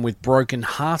Morgan with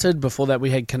Brokenhearted. Before that,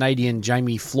 we had Canadian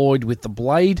Jamie Floyd with The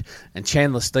Blade, and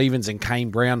Chandler Stevens and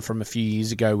Kane Brown from a few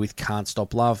years ago with Can't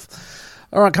Stop Love.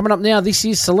 All right, coming up now, this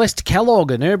is Celeste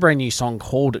Kellogg and her brand new song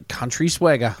called Country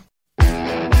Swagger.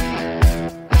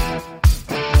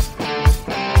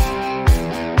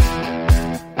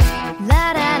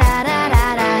 La da da da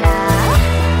da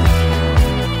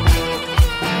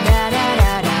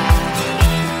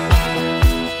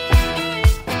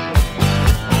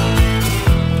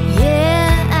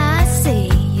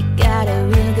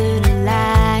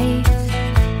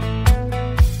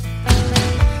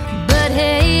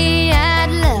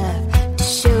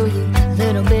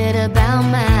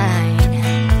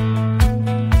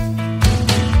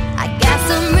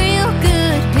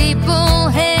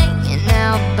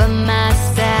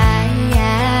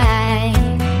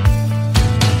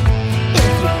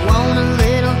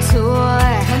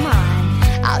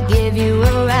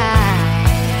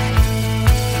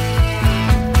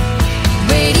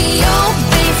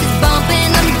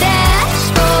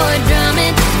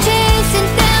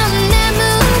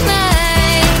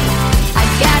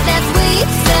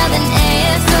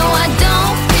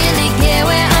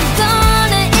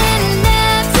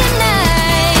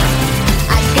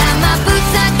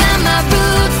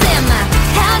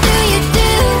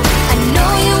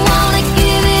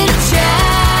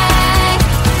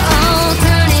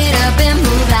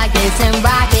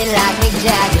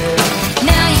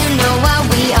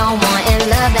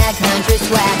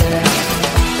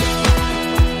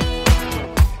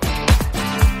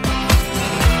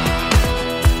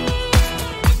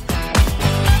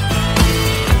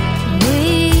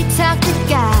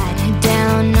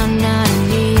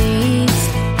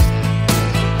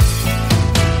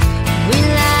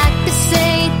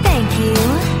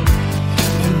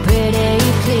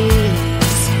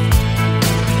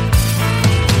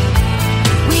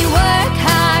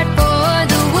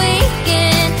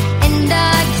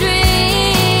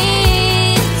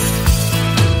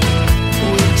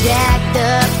jacked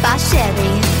up by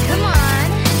Shelly. Come on,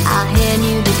 I'll hand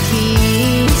you the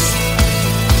keys.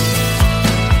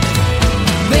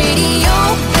 Radio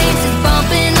faces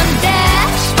bumping on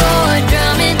dashboard,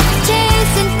 drumming,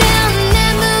 chasing down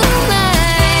that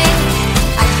moonlight.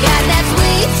 I got that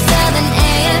sweet southern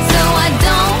air, so I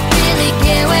don't really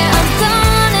care where I'm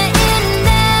gonna end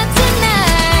up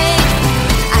tonight.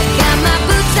 I got my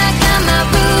boots, I got my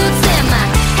roots, and my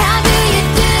how do you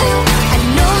do? I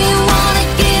know you wanna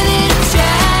give it a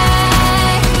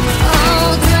try.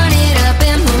 Oh, turn it up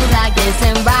and move like this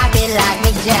and rock it like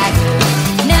Mick Jagger.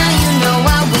 Now you know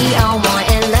what we all want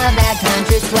and love that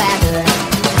country swagger.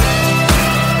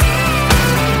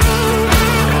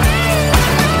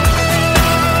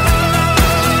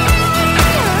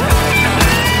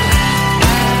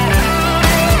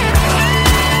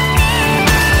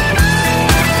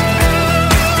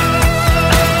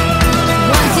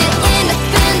 Once you're in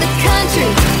the country,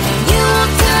 you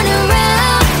won't turn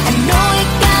around. I know you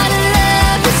gotta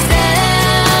love the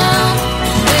sound.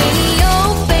 Radio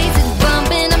faces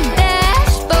bumping, I'm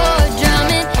dashboard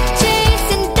drumming,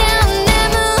 chasing down that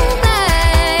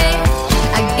moonlight.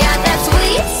 I got that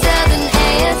sweet southern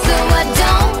air, so I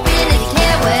don't really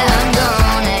care where I'm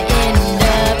gonna end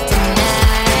up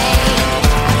tonight.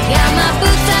 I got my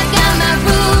boots, I got my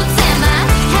roots, and my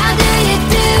how do you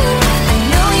do? I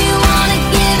know you wanna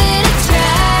give it a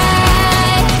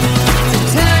try. So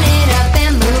turn it up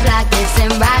and move like this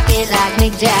and rock it like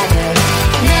Mick Jagger.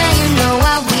 Now you know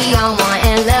what we all want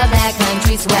and love that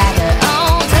country swagger.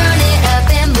 Oh, turn it up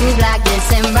and move like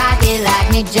this and rock it like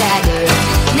Mick Jagger.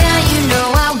 Now you know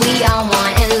what we all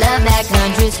want and love that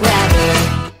country swagger.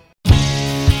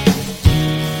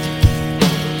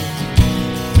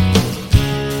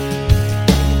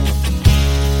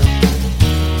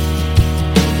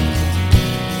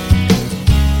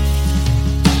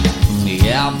 From the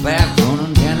outback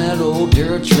running down that old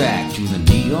dirt track to the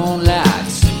neon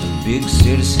lights of the big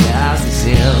city skies and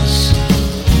sails.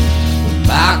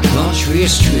 My country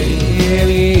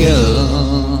Australia.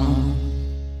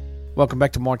 Welcome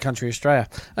back to My Country Australia.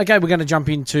 Okay, we're going to jump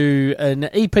into an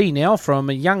EP now from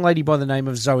a young lady by the name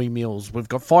of Zoey Mills. We've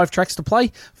got 5 tracks to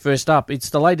play. First up, it's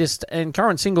the latest and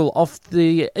current single off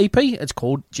the EP. It's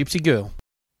called Gypsy Girl.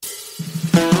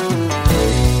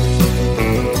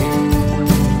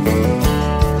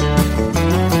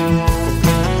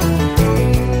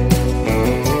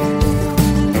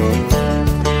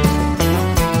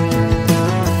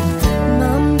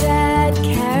 Mum, Dad,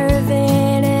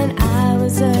 caravan, and I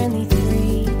was only 3.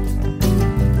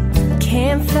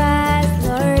 Campfires,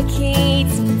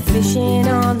 lorikeets, and fishing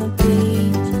on the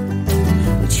beach.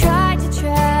 We tried to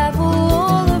travel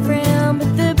all around,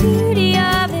 but the beauty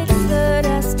of it slowed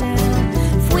us down.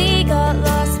 If we got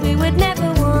lost, we would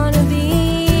never want to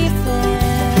be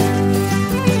found.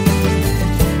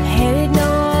 Headed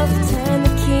north, turned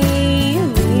the key,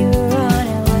 we were on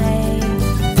our way.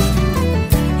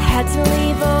 Had to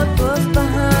leave old book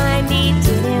behind, he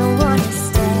didn't want to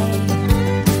stay.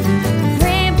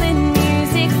 Rambling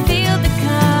music filled the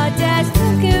car, Dad's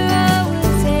rock and roll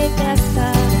will take us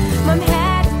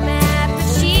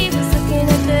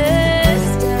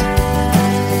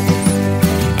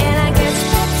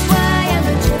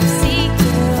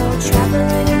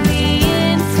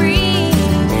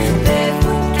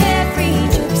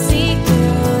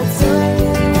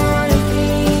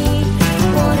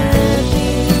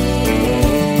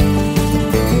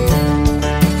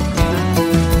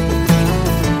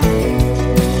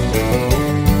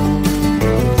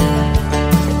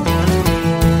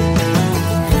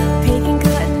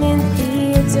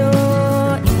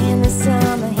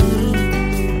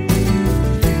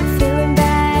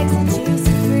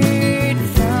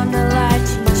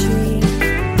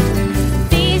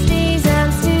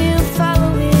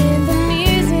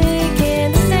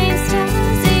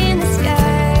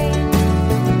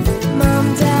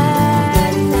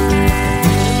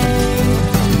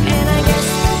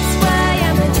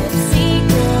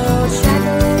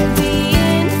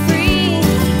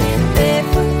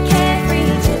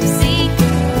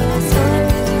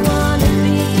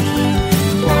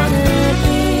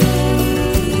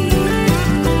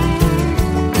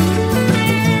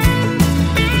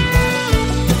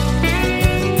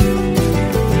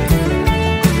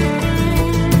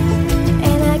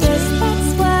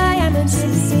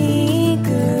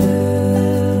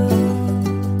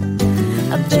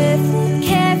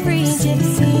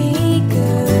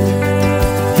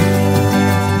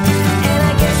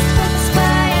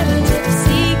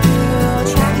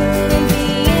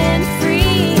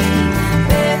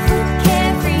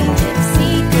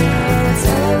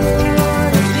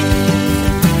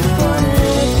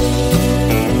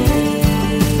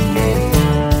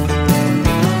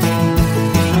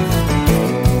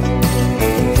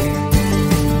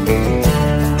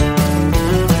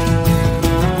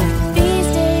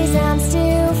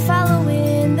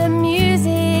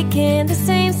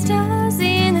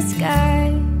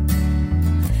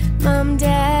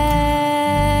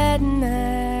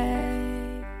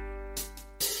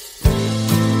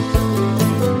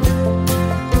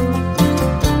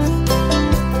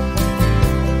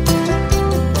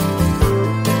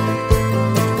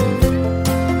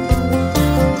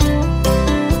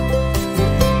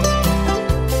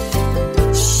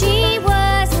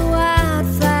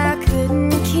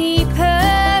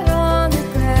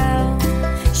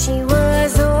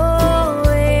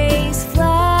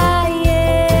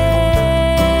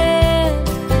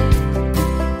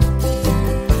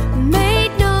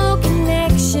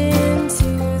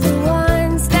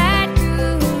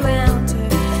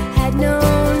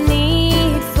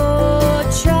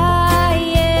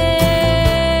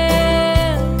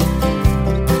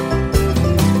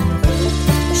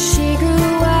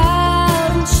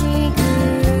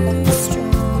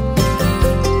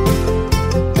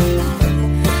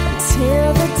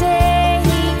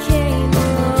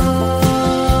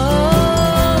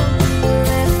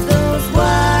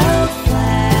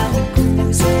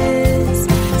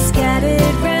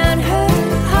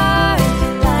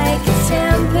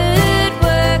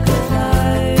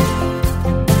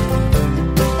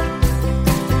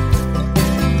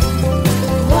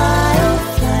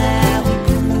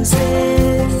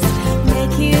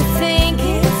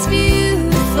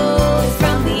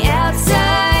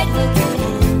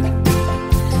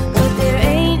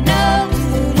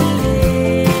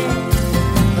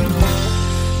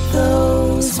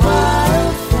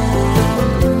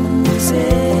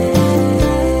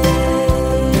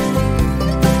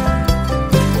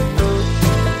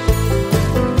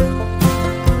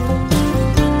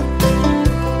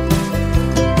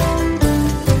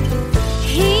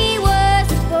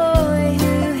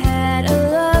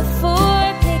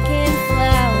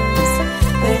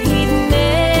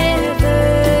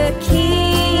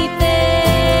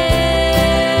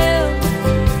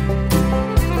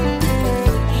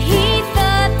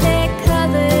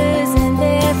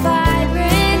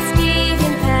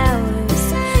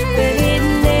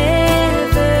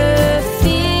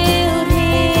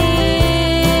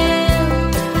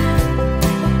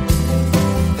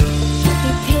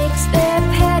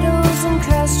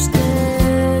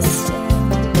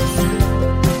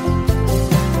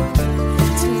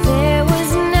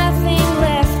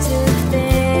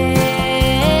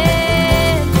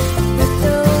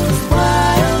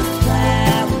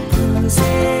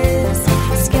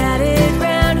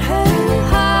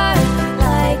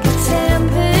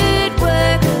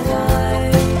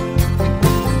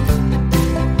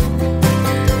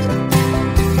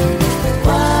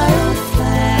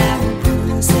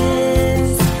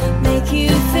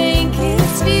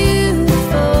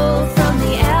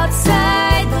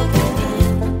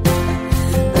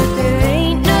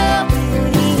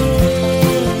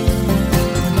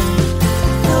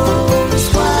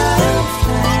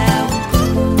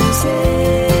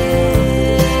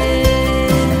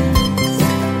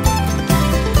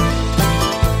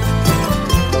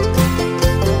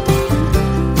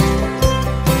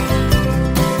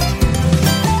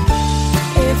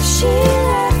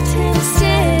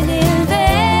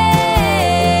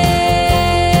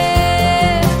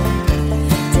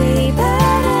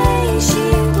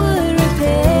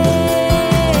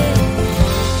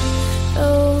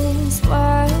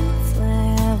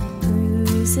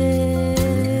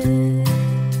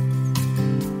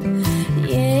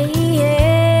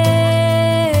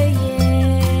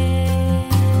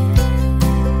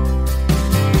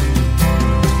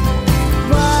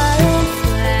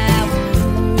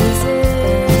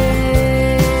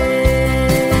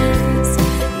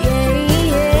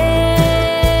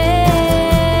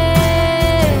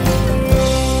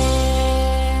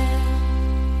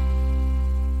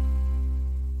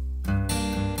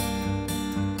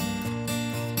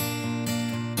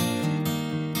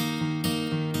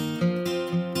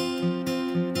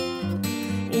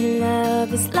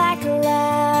It's like a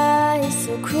lie,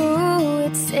 so cruel.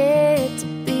 It's said to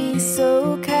be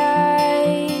so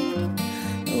kind.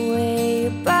 The way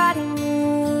your body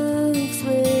moves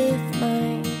with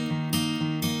mine,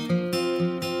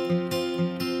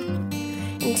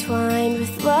 entwined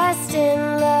with lust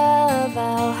and love,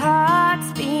 our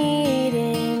hearts beat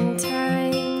in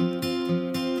time,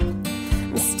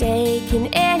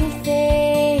 mistaking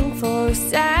anything for a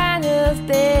sign of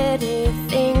better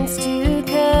things to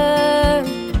come.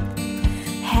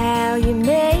 How you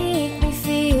make me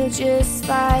feel just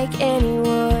like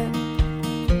anyone.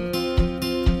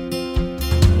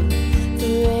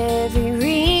 For every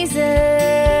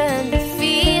reason, the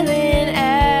feeling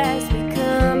has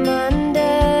become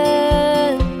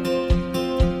undone.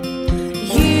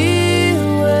 You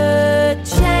were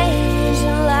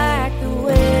changing like the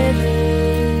weather.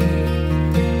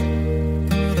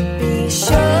 Be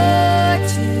sure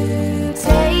to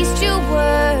taste your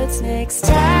words next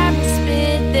time you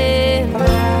spit them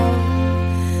out.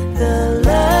 The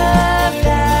love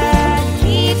that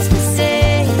keeps me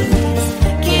sane is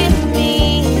killing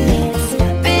me. It's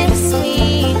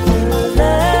bittersweet. The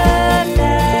love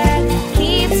that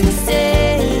keeps me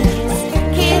sane is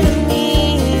killing me.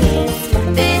 It's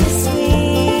bittersweet.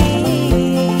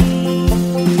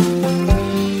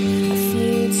 A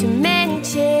few too many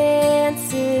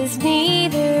chances,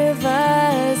 neither of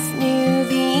us knew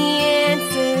the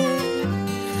answer.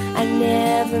 I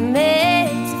never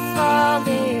meant to fall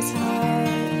this hard,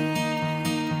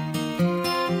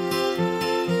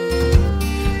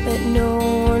 but no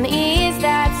one is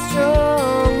that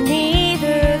strong.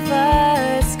 Neither of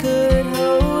us could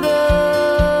hold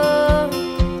on.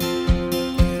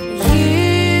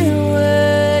 You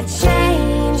were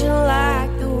changing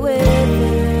like the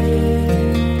weather.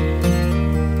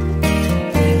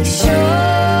 Be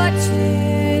sure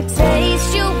to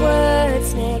taste your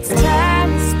words next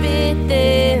time you spit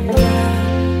them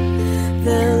out.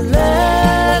 The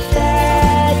love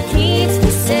that keeps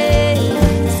me sane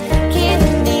is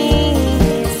killing me.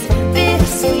 It's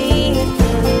bittersweet.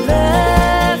 The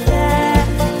love that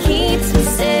keeps me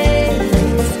sane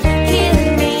is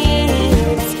killing me.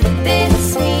 It's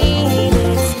bittersweet.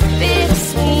 It's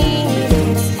bittersweet.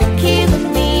 It's killing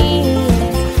me.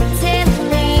 It's telling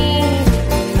me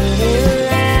you're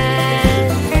right.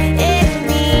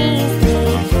 Enemies,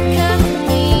 they come to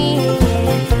me.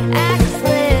 I just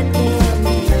let them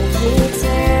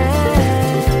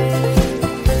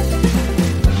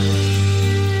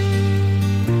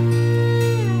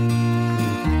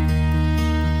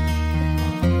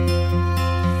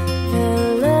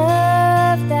the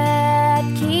love that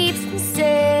keeps me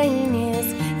sane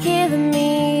is killing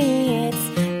me. It's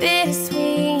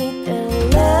bittersweet. The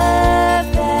love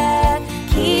that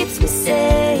keeps me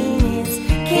sane is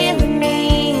killing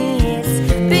me. It's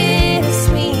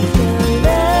bittersweet. The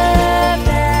love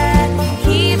that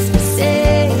keeps me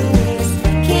sane is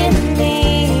killing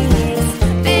me. It's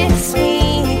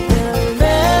bittersweet. The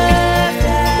love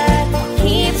that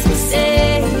keeps me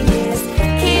sane is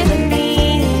killing me.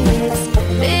 It's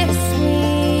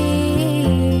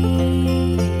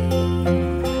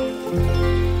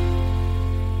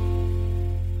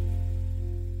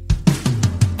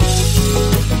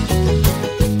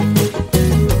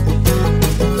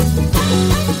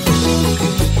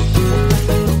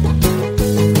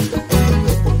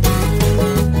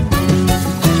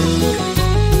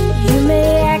You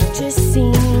may act just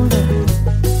seen, but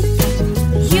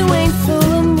you ain't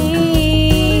fooling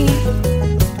me.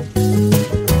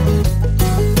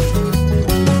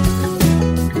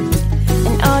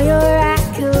 And all your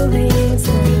accolades,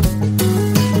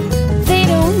 they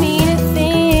don't mean a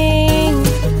thing.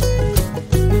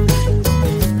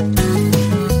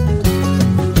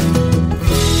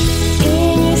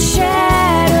 In your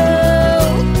shadow,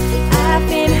 I've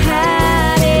been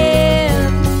hiding,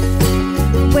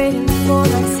 waiting for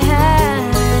my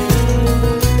time.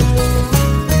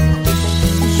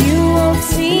 You won't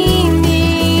see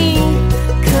me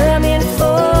coming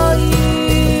for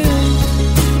you.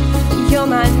 You're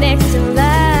my next in line.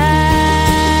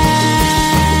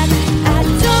 I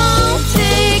don't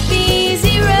take the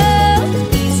easy road,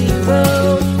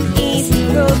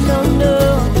 no, no.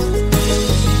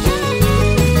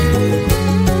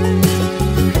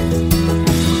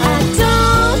 I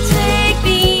don't take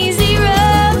the easy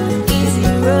road,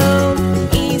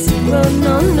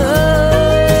 no, no.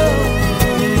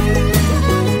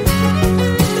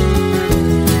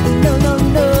 No, no,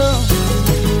 no.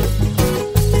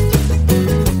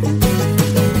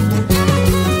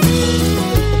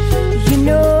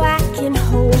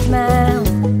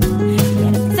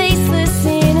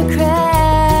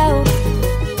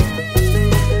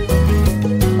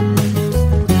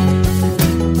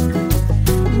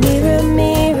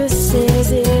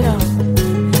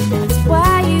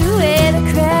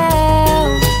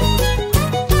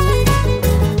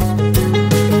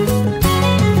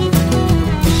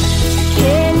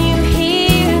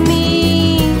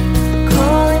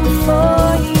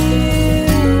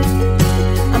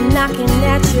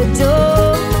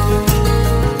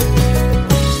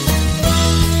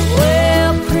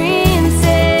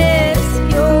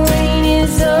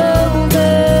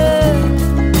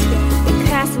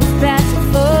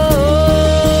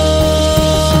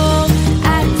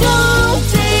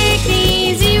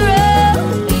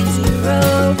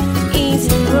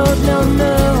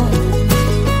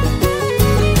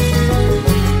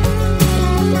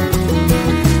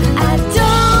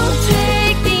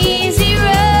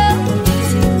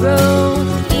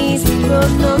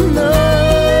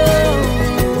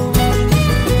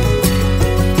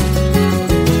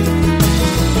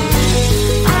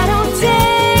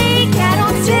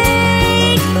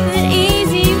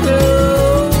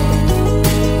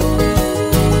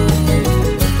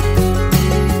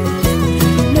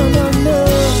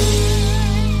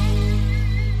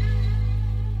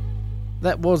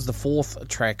 was the fourth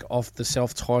track off the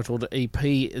self-titled EP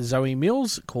Zoey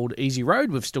Mills called Easy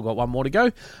Road. We've still got one more to go.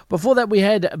 Before that, we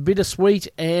had Bittersweet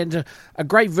and a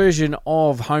great version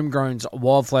of Homegrown's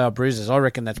Wildflower Bruises. I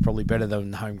reckon that's probably better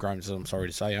than Homegrown's, I'm sorry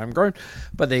to say Homegrown.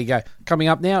 But there you go. Coming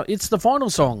up now, it's the final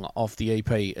song off the EP.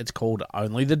 It's called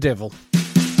Only the Devil.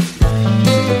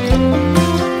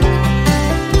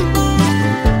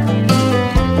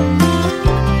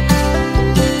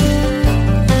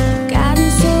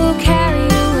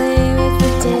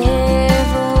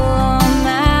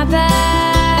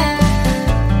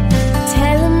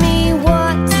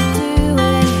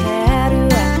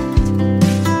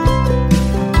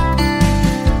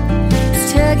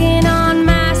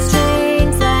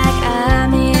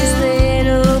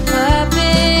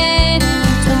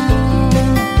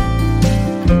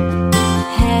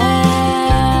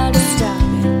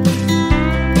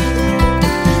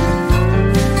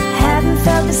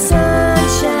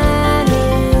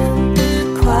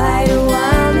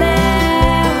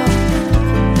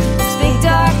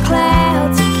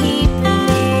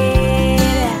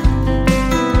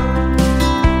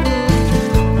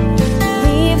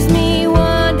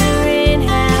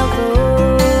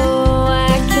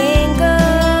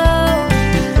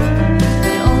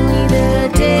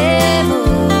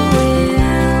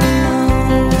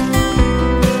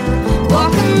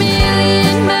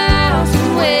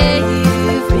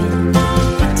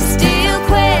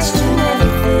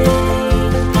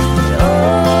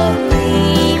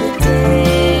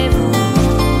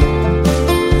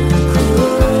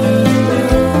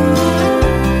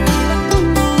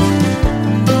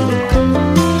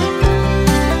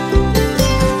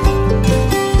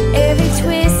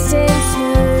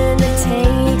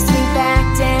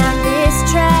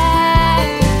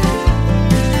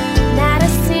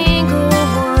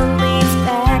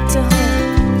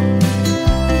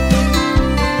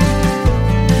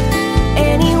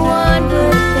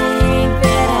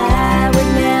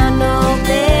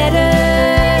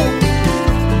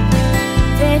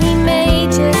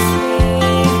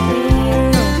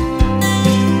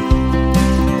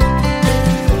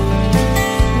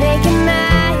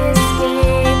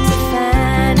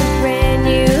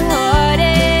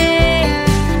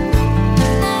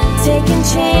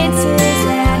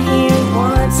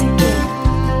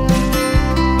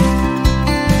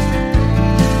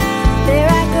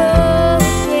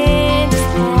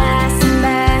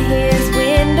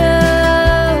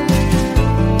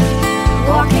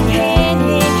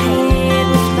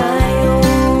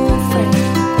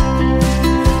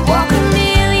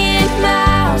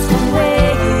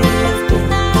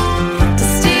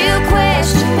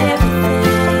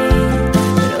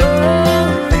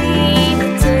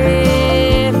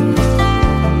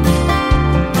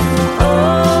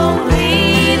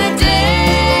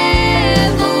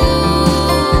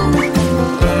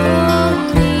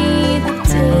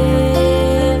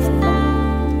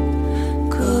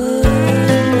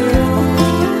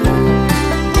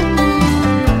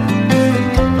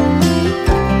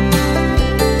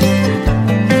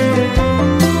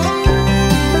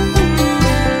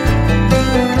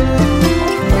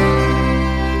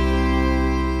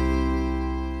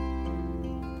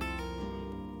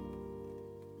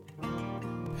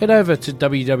 Head over to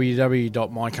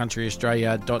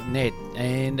www.mycountryaustralia.net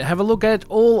and have a look at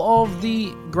all of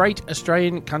the great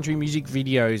Australian country music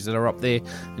videos that are up there.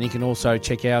 And you can also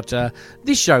check out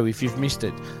this show if you've missed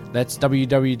it. That's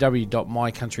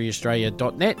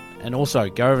www.mycountryaustralia.net. And also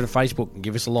go over to Facebook and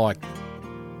give us a like.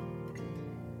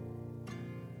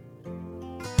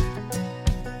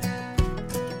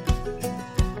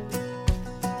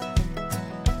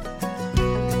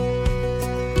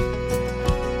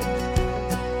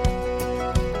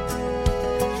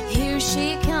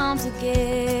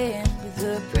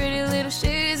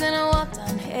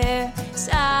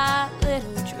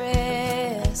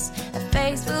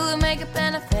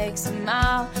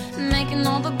 Making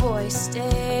all the boys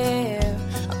stare.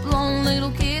 A blown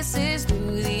little kisses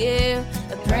through the air.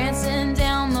 A prancing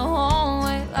down the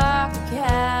hallway like a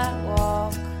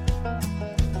catwalk.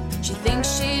 She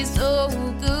thinks she's so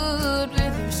good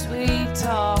with her sweet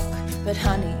talk, but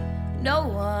honey, no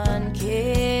one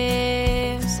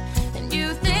cares. And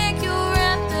you think you're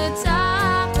at the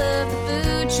top of the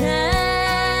food chain.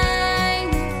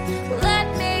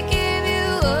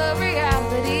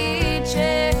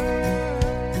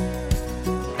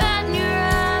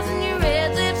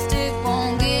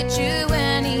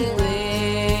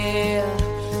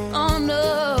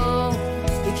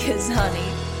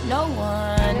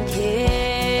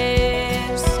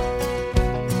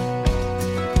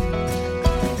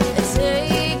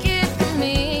 Take it from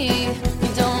me, you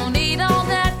don't need all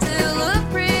that to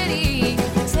look pretty.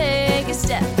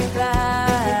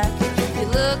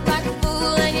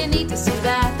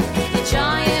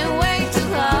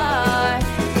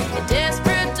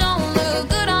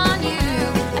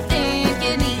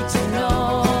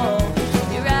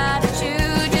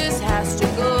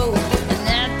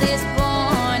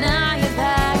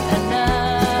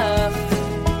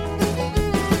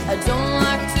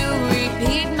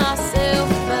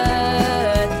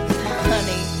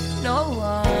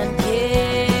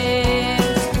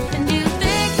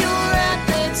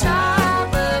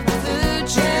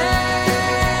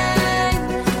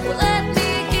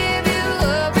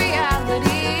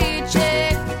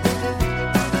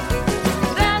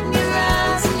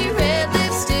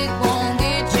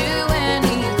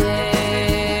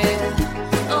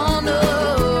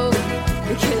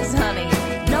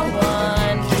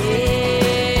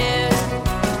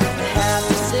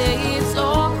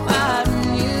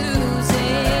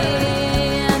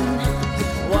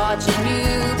 watching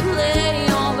you play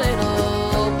your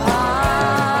little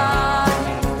part.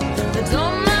 But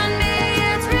don't mind me,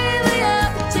 it's really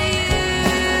up to you.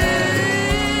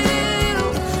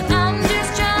 I'm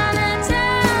just trying to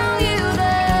tell you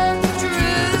the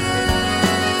truth.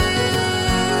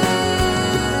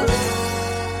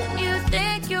 You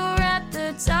think you're at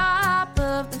the top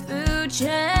of the food chain.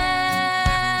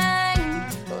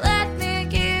 Let me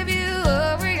give you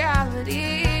a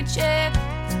reality check.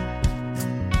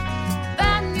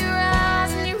 Batting your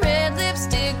eyes and your red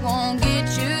lipstick won't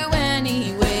get you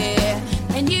anywhere.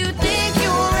 And you think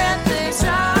you're at the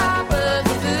top of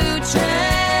the food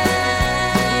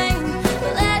chain.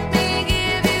 Let me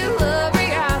give you a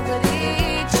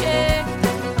reality check.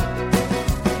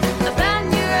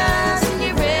 Batting your eyes and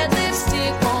your red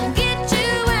lipstick won't get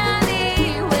you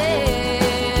anywhere.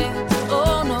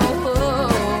 Oh no,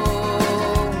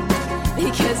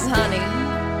 because honey,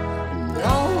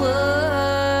 no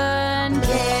one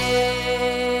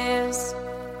cares.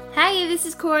 Hey, this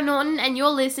is Cora Norton, and you're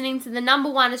listening to the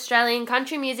 #1 Australian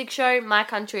country music show, My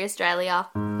Country Australia.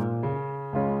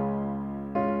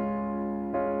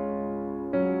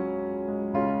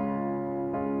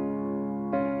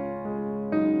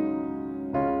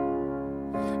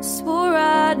 Swore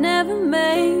I'd never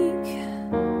make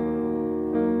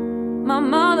my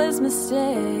mother's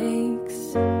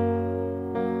mistakes,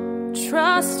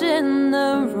 trusting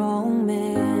the wrong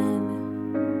man.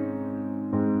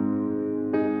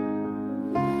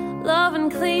 Love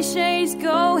and cliches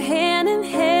go hand in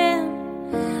hand.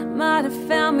 Might have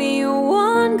found me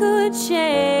one good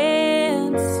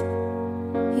chance.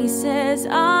 He says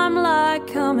I'm like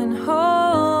coming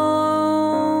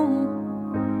home,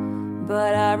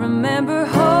 but I remember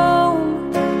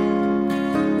home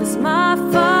was my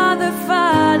father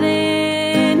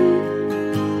fighting,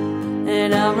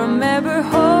 and I remember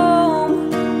home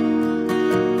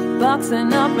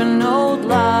boxing up an old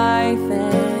life,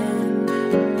 and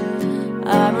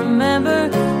I remember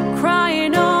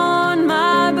crying on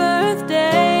my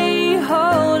birthday,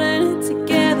 holding it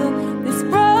together, this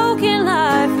broken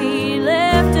life he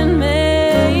left and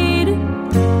made.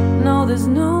 No, there's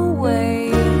no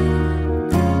way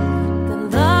that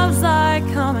love's like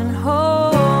coming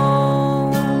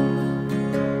home.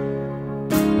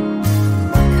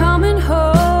 Coming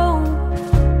home,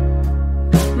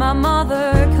 my mother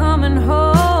coming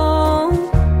home,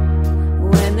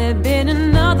 when there'd been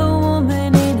another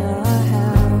woman in our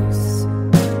house.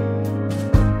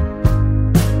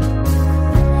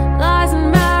 Lies and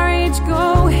marriage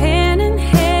go hand in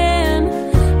hand.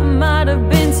 I might have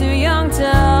been too young to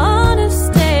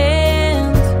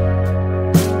understand,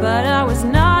 but I was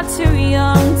not too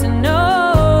young to know.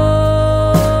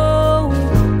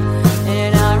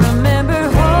 And I remember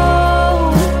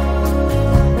home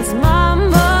was my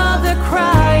mother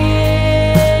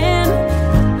crying,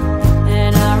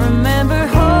 and I remember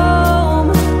home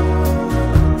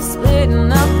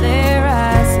splitting up their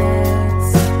assets.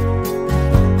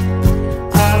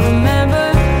 I remember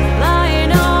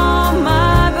lying on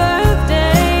my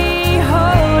birthday,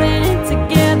 holding it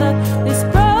together, this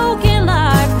broken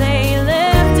life they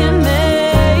left and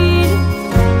made.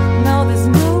 No, there's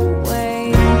no way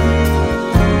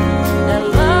that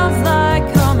love's like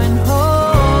coming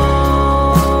home.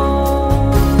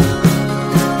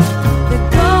 The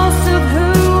ghosts of who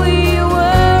we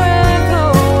were echo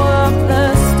up the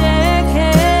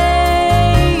staircase.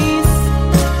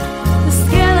 The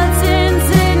skeletons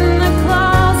in the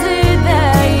closet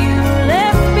that you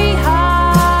left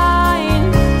behind,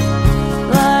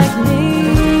 like me.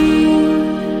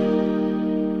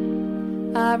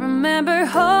 I remember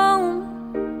home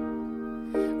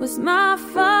was my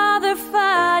father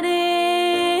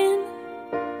fighting,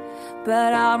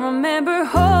 but I remember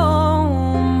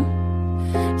home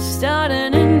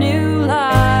starting a new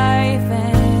life,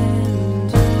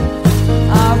 and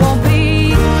I won't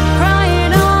be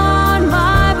crying on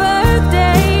my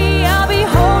birthday. I'll be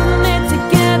holding it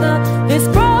together, this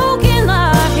broken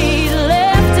life he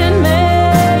left and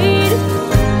made.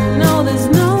 No, there's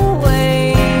no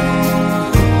way,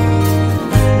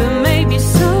 but maybe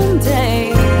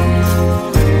someday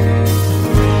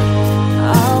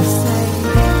I'll say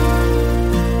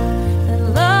that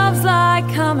love's like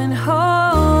coming home.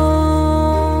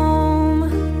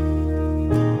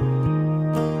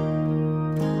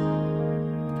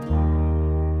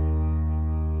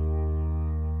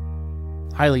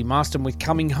 Hayley Marsten with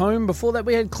Coming Home. Before that,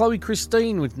 we had Chloe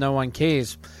Christine with No One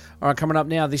Cares. All right, coming up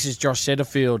now, this is Josh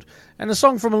Setterfield, and a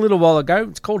song from a little while ago.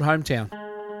 It's called Hometown.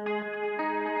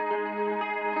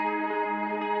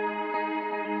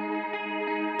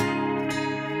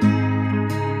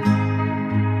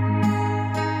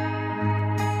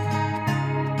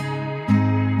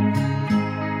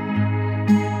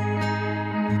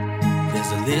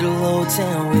 old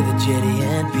town with a jetty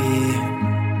and beer.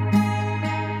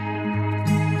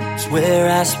 It's where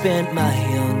I spent my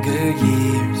younger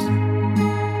years.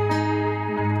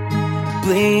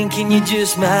 Blink and you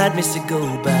just might miss it go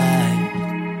by.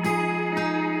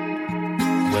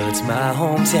 Well, it's my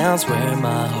hometown's where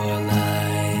my heart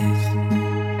lies.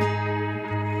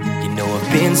 You know I've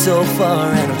been so far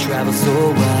and I've traveled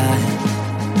so wide.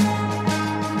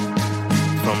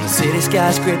 From the city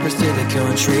skyscrapers to the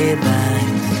country lines.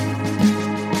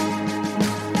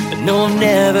 But no, I've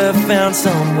never found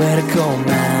somewhere to call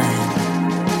mine.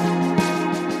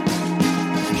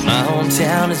 My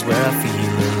hometown is where I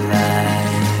feel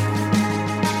alive.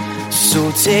 So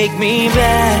take me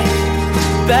back,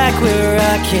 back where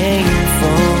I came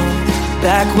from,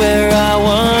 back where I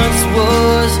once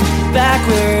was, back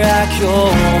where I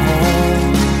call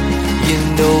home. You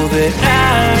know that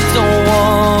I don't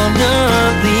wanna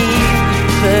leave,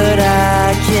 but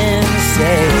I can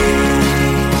say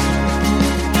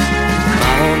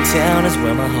my hometown is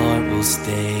where my heart will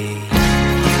stay.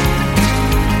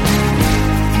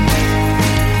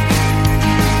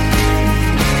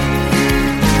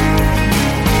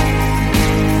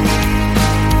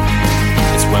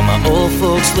 It's where my old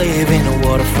folks live in a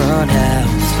waterfront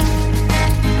house,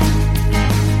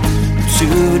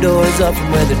 2 doors up from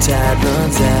where the tide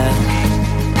runs out,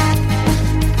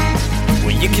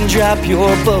 where you can drop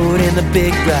your boat in the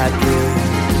big bright blue.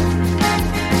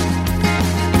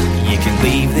 You can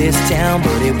leave this town,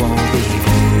 but it won't leave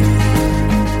you.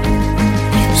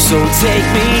 So take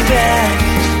me back,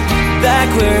 back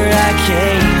where I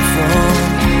came from,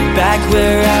 back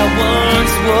where I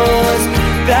once was,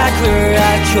 back where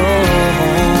I call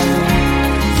home.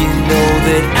 You know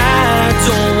that I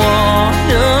don't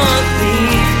wanna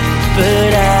leave,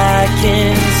 but I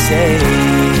can say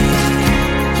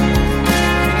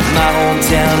my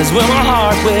hometown is where my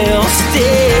heart will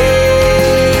stay.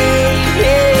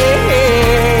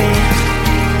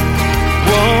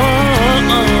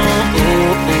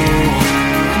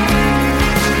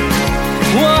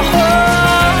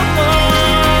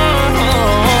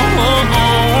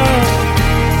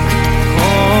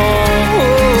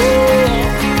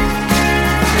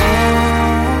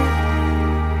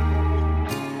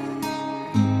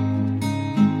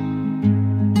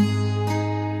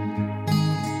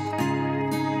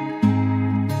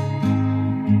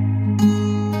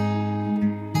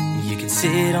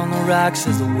 Sit on the rocks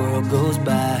as the world goes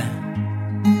by.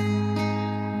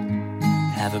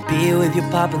 Have a beer with your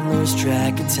pop and lose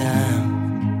track of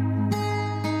time.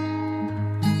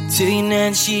 Till your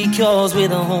nan she calls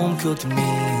with a home-cooked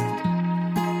meal.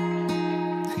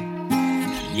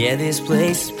 Yeah, this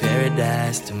place is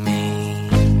paradise to me.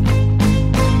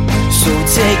 So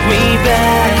take me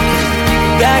back,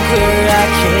 back where I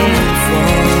came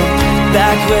from,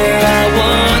 back where I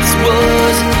once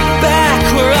was, back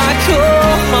where I call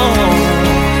home.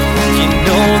 You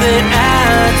know that I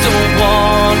don't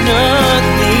wanna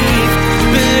leave,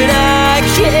 but I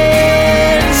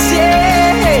can say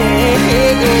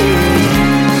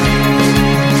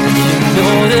you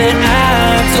know that I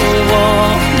don't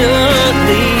wanna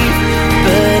leave,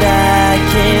 but I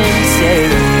can say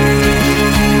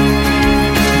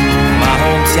my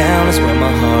hometown is where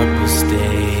my heart will stay.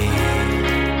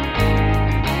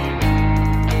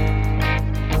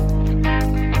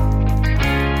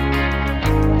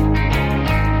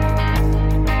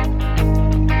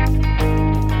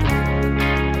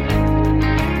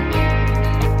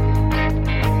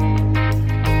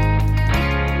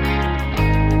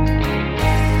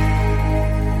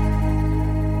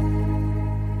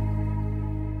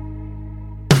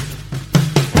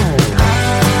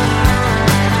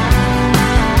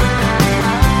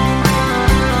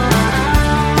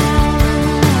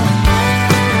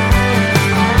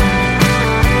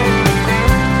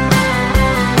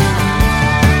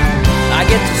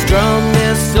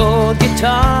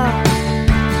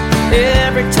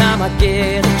 Every time I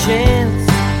get a chance,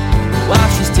 while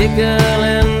she's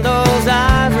tickling those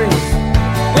ivories,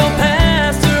 we'll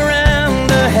pass around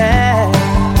the hat.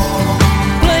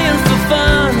 Playing for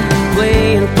fun,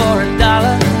 playing for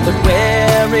 $1, but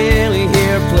we're really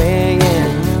here playing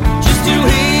just to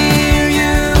hear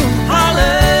you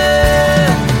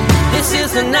holler. This is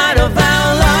the night of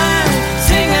our life,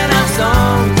 singing our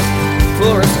songs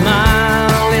for a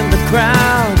smile in the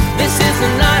crowd. This is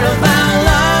the night of our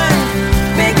life,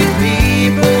 making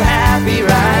people happy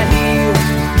right here,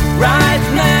 right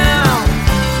now.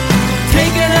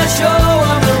 Taking a show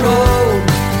on the road,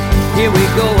 here we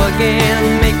go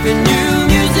again, making new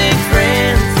music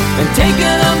friends, and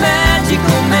taking a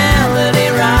magical melody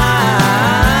ride.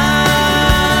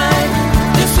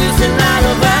 This is the night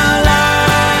of our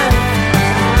life,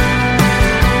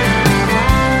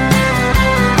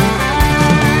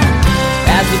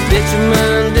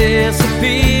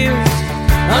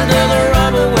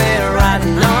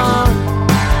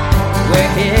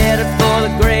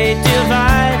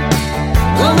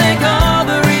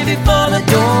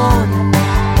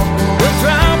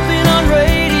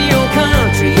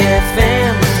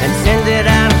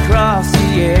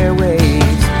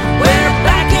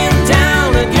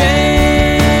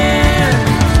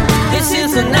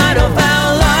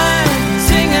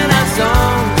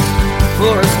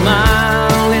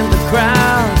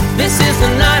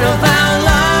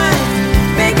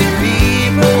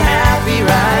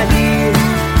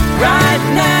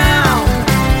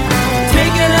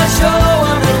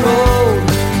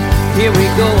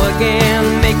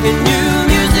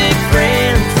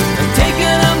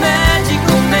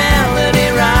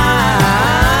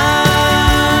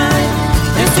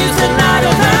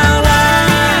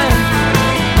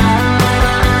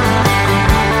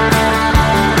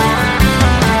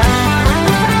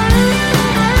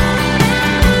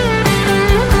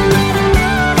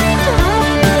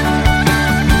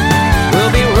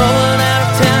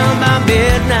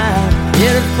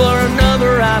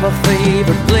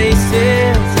 favorite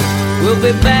places. We'll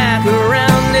be back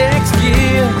around next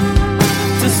year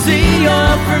to see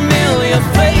your familiar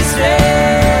faces.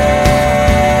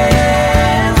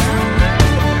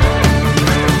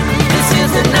 This is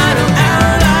the night of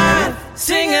our life,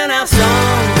 singing our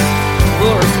songs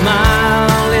for a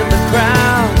smile in the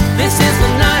crowd. This is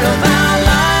the night of our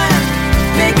life,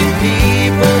 making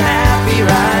people happy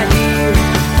right here,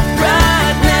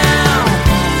 right now.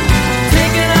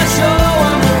 Taking our show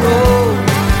on the road.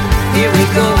 Here we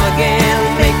go again,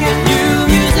 making new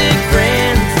music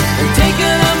friends and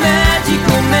taking a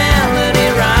magical melody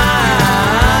ride.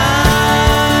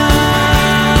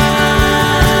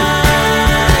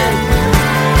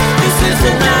 This is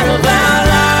the night of our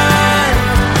life.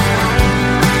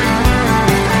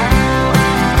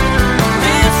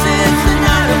 This is the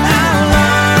night of our life.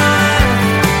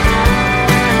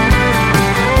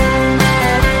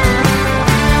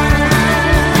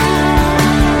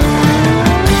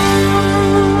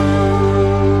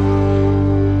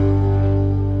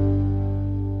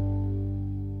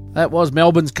 That was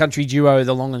Melbourne's country duo,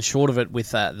 The Long and Short of It,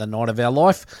 with The Night of Our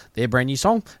Life, their brand new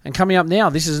song. And coming up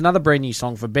now, this is another brand new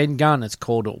song for Ben Gunn. It's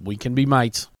called We Can Be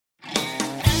Mates.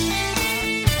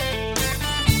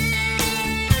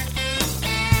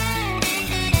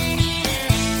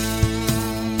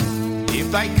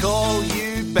 If they call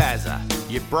you Bazza,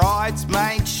 your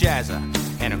bridesmaid Shazza,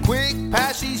 and a quick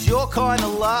passie's your kind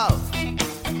of love,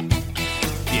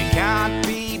 you can't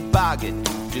be buggered,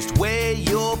 just wear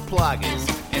your pluggers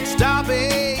and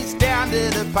stubbies down to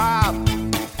the pub.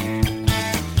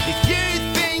 If you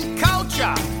think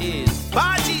culture is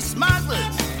budgie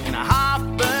smugglers and a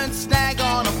half-burnt snag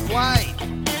on a plate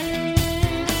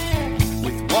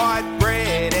with white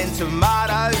bread and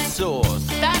tomato sauce,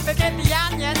 don't forget the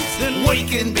onions, then we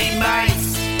can be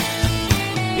mates.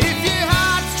 If your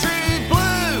heart's true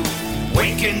blue,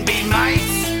 we can be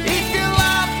mates. If you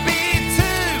love beer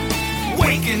too,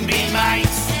 we can be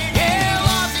mates. Yeah,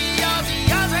 Aussie, Aussie,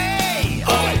 Aussie.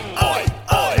 Oi, oi,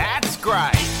 oi. That's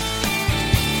great.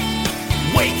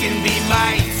 We can be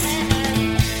mates.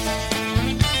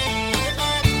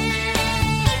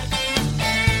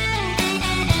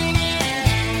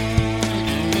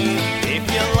 If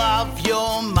you love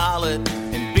your mullet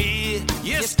and beer,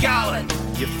 your skullet,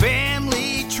 your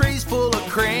family tree's full of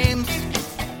creams.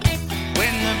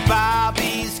 When the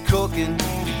barbie's cooking,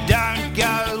 you don't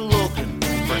go looking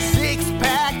for a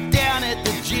six-pack down at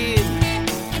the gym.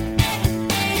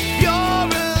 If you're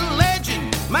a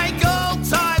legend, make all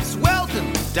types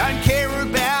welcome. Don't care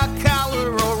about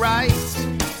colour or race.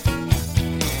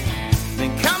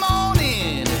 Then come on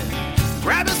in and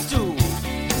grab a stool,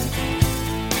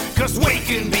 'cause we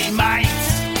can be mates.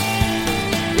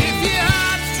 If your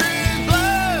heart's true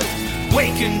blue, we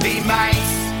can be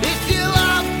mates. If you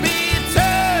love beer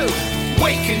too,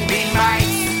 we can be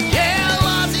mates. Yeah,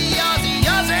 Aussie, Aussie,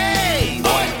 Aussie.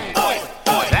 Oi, oi,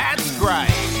 oi. That's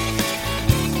great.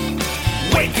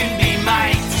 We can be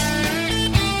mates.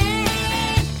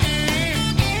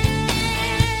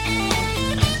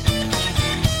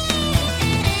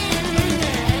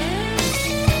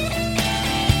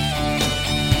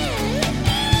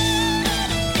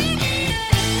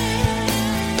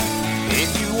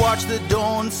 If you watch the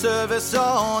dawn service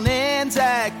on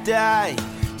Anzac Day,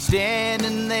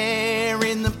 standing there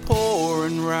in the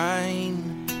pouring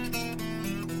rain,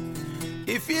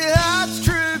 if your heart's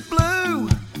true blue,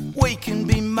 we can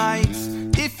be mates.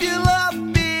 If you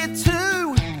love beer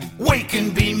too, we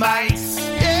can be mates.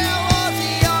 Yeah,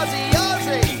 Aussie, Aussie,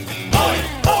 Aussie. Oi,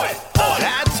 oi, oi.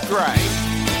 That's great.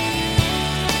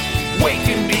 We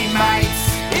can be mates.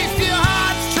 If your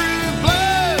heart's true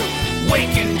blue, we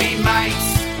can be mates.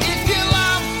 If you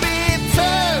love beer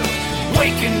too, we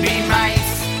can be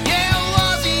mates. Yeah,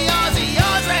 Aussie, Aussie,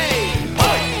 Aussie.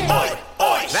 Oi, oi,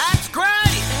 oi. That's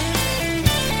great.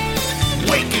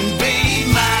 We can be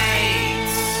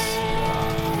mates.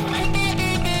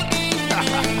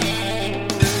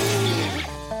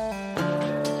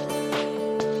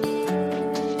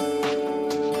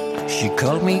 She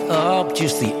called me up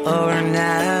just the other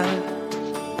night,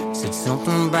 said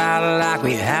something about like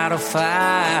we had a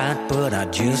fight, but I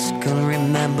just couldn't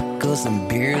remember 'cause them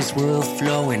beers were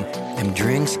flowing, them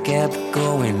drinks kept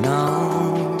going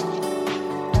on.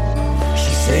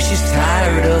 She says she's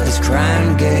tired of this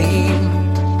crying game.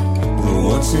 We're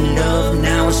once in love,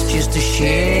 now it's just a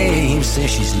shame. Says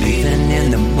she's leaving in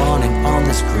the morning on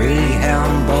this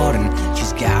Greyhound board, and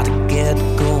she's gotta get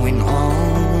going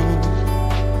home.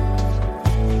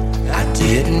 I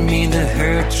didn't mean to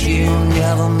hurt you,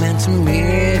 never meant to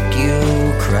make you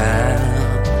cry.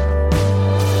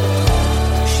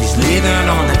 She's leaving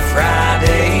on that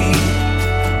Friday.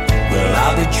 Well,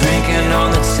 I'll be drinking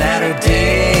on that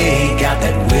Saturday. Got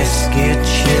that whiskey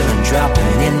chillin', dropping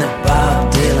in the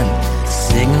Bob Dylan,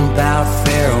 singing about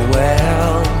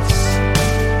farewells.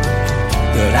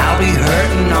 But I'll be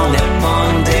hurting on that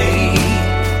Monday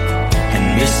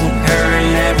and missing her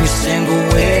in every single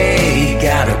way.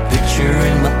 Got a picture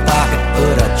in my pocket,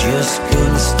 but I just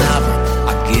couldn't stop her.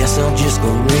 I guess I'll just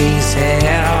go raise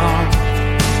hell.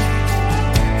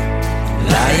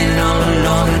 Lying all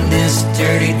alone in this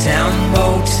dirty town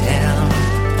motel,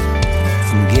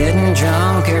 from getting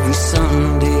drunk every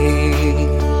Sunday.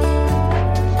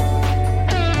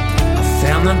 I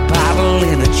found the Bible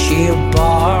in a chill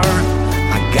bar.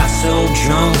 I got so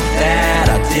drunk that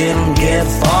I didn't get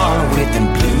far, with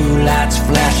them blue lights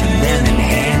flashing and then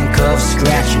handcuffs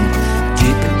scratching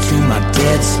deep into my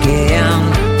dead skin.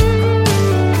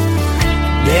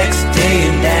 Next day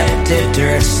in that dead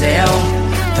dirt cell,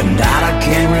 the night I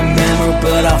can't remember,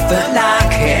 but I felt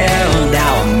like hell.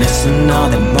 Now I'm missing all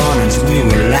the mornings we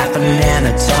were laughing and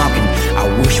talking. I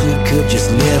wish we could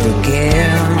just live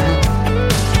again.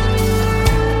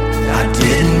 I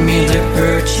didn't mean to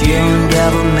hurt you,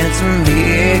 never meant to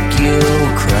make you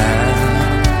cry.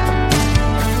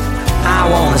 I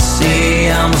wanna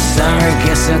say I'm sorry,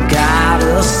 guess I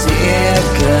gotta say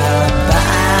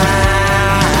goodbye.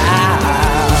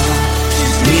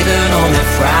 She's leaving on that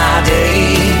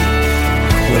Friday.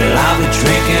 Well, I'll be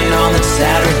drinking on that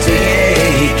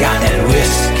Saturday. Got that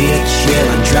whiskey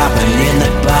chillin', dropping in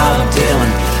that Bob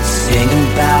Dylan, singing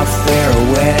about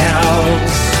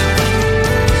farewells.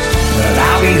 But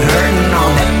I'll be hurting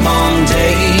on that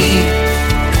Monday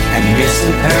and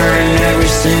missing her in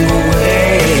every single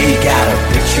way. Got a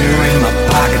picture in my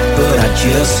pocket, but I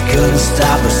just couldn't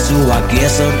stop her, so I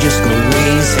guess I'll just go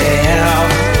raise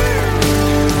hell.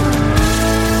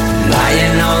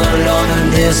 Lying all alone in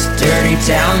this dirty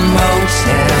town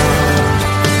motel,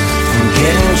 from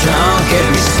getting drunk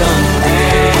every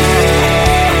Sunday.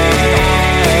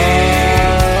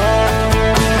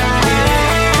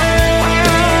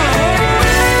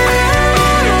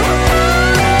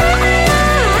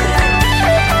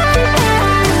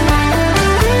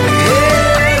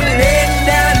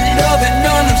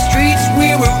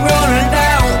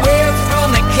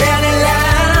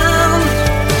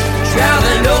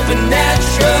 In that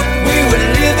truck, we were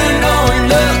living on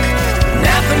luck,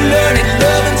 never learning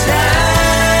love and time.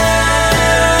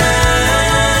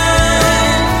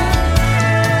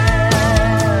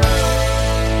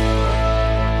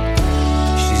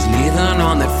 She's leaving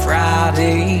on that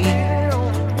Friday.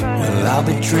 Well, I'll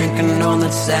be drinking on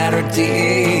that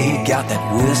Saturday. Got that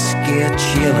whiskey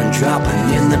chillin', dropping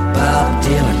in the Bob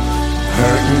Dylan,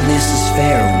 hurting this is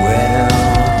farewell.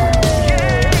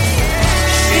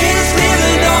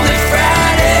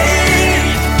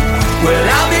 Well,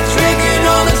 I'll be drinking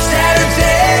on a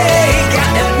Saturday. Got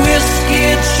that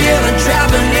whiskey chillin',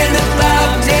 dropping in the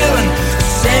Bob Dylan,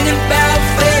 singing about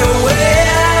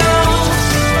farewells.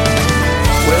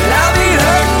 Well, I'll be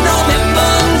hurting on that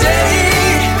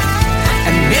Monday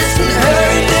and missing her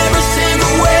in every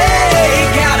single way.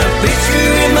 Got a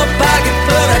picture in my pocket,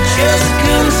 but I just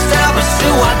couldn't stop her, so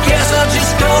I guess I'll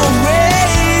just go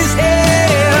raise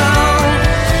hell.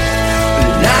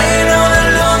 Lying all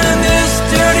alone in this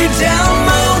dirty down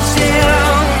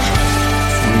motel,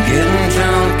 from getting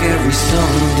drunk every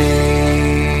Sunday.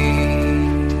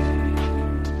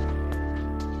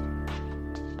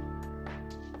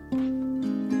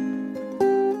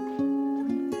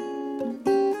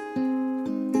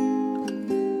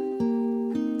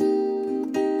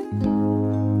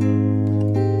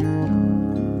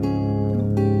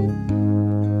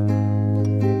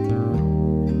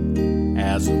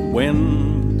 As the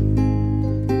wind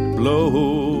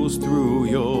blows through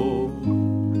your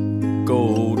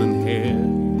golden hair,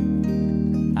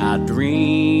 I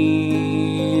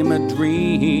dream a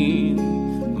dream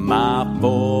my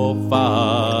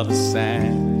forefathers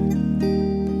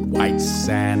sang. White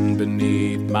sand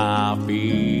beneath my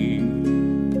feet,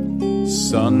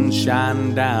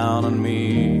 sunshine down on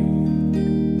me.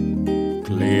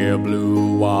 Clear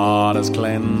blue waters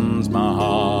cleanse my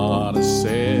heart, I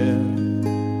said,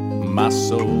 my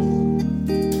soul.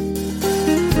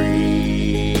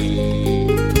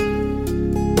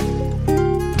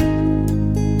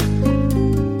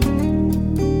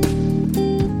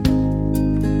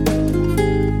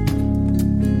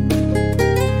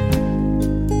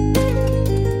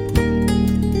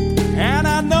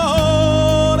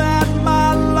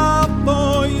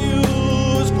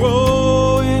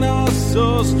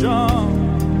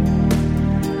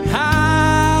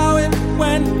 How it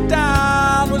went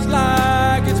down was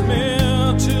like it's been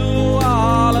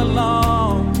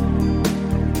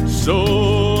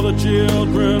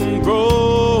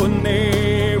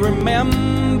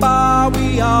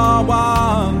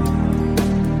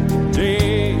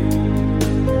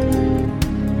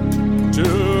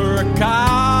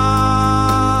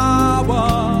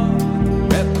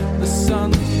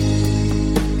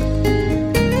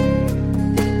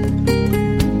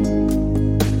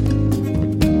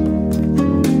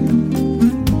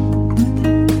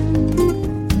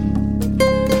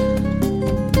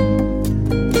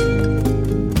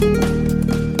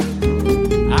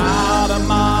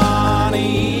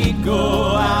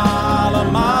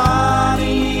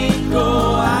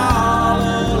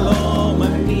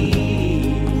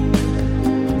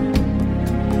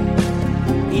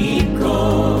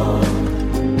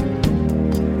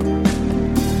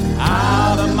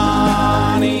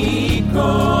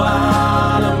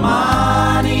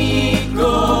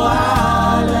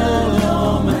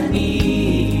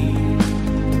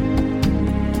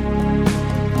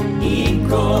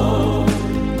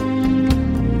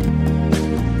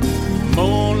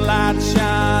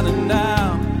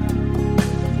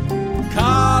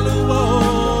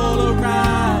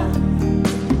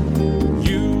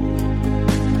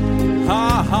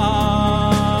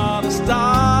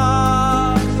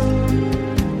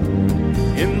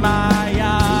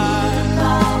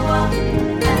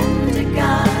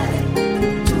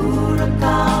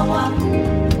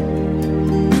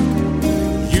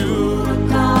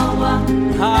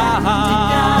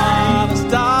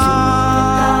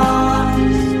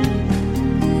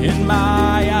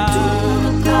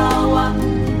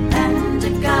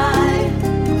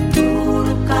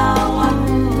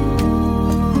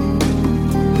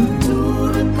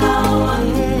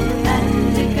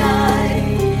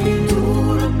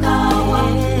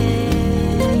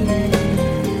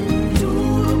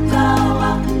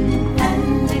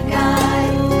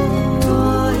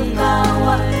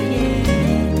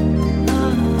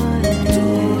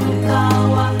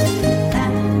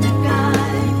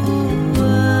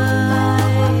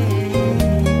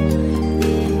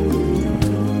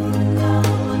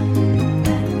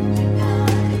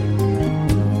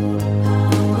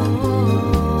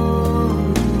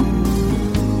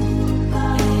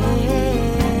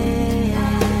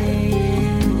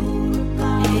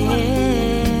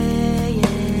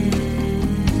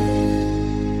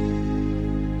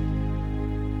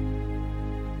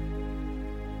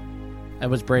That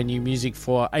was brand new music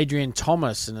for Adrian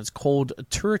Thomas, and it's called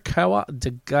Turukawa de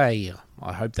Gay.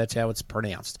 I hope that's how it's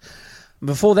pronounced.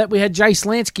 Before that, we had Jase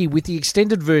Lansky with the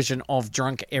extended version of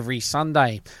Drunk Every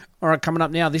Sunday. All right, coming up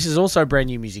now, this is also brand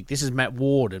new music. This is Matt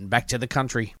Ward and Back to the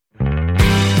Country.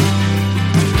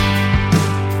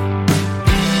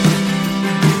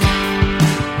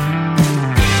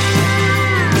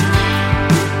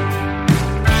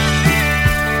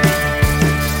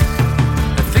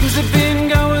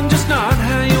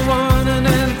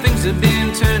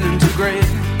 Turning to grey.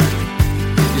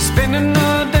 You're spending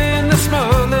all day in the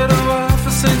small little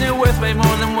office, and you're worth way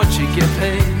more than what you get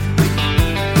paid.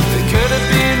 It could have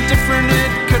been different,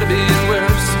 it could have been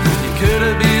worse. You could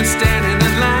have been standing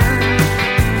in line.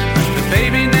 But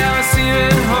baby, now I see you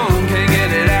at home, can't get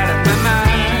it out of my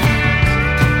mind.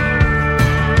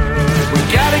 We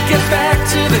gotta get back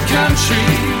to the country,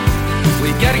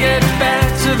 we gotta get back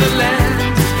to the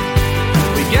land.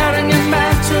 We gotta get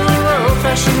back to our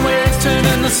old-fashioned ways,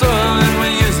 turning the soil and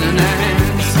we're using our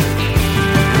hands.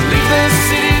 Leave the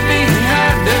city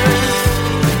behind us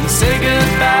and say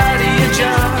goodbye to your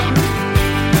job.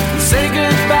 And say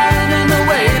goodbye in the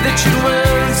way that you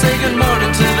were, and say good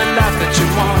morning to the life that you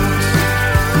want.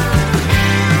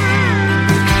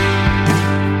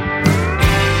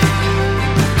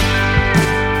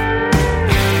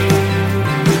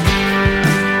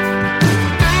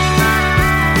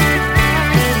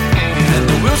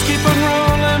 Keep on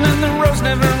rolling and the roads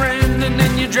never end, and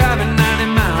then you're driving 90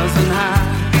 miles an hour.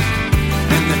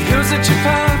 And the pills that you're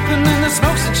popping and the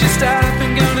smokes that you're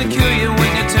stopping gonna kill you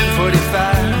when you turn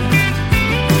 45.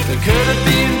 It could have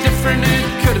been different, it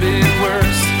could have been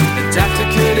worse. The doctor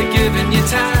could have given you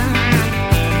time.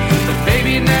 But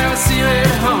baby, now I see you at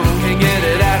home, can't get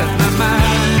it out of my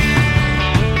mind.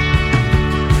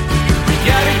 We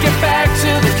gotta get back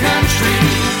to the country,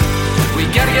 we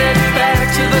gotta get back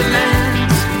to the land.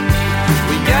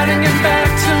 Gotta get back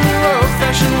to our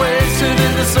old-fashioned ways,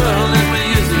 turning the soil and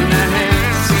we're using our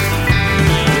hands.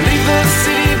 Leave the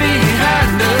city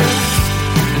behind us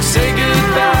and say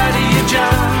goodbye to your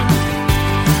job.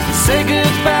 And say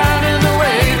goodbye to the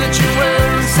way that you were,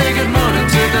 and say good morning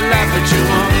to the life that you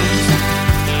want.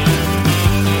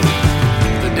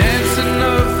 The dancing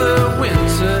of the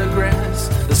winter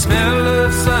grass, the smell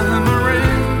of summer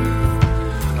rain,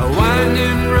 a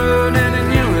winding road and a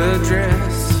new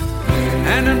address,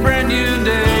 and a brand new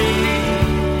day.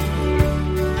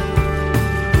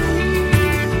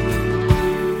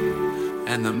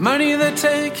 And the money they're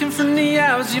taking from the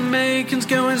hours you're making's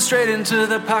going straight into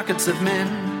the pockets of men.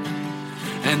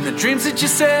 And the dreams that you're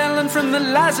selling from the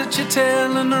lies that you're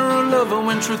telling are all over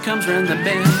when truth comes round the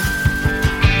bend.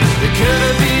 It could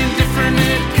have been different,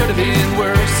 it could have been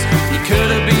worse. You could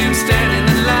have been standing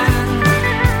in line.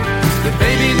 But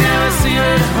baby, now I see you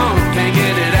at home, can't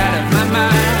get it out of my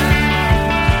mind.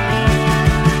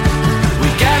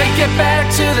 Gotta get back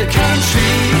to the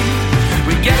country,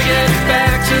 we gotta get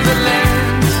back to the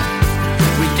land.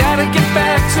 We gotta get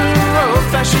back to our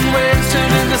old-fashioned ways,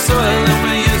 turning the soil and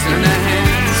we're using our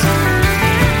hands.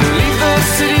 Leave the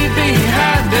city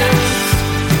behind us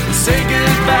and say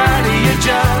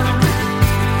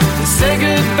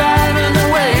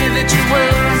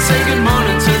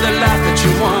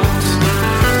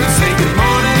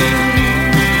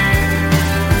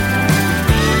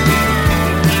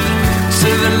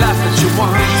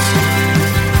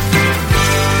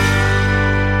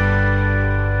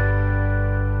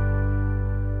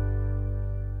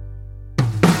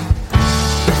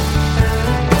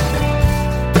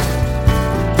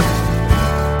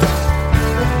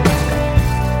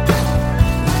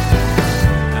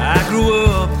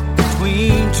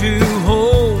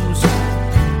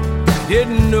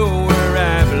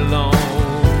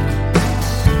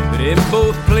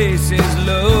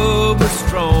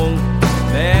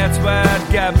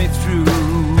got me through.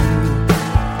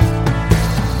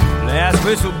 Last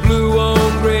whistle blew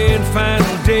on grand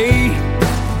final day.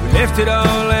 We left it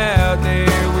all out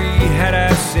there, we had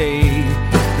our say.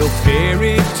 No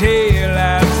fairy tale,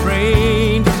 our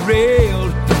train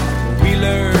derailed. We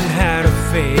learned how to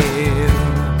fail.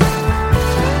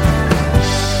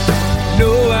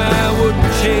 No, I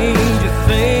wouldn't change a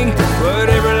thing.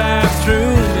 Whatever life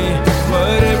threw me,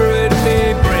 whatever it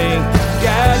may bring.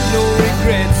 Got no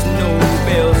regrets, no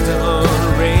bells to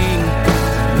unring.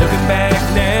 Looking back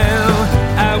now,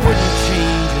 I wouldn't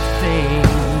change a thing.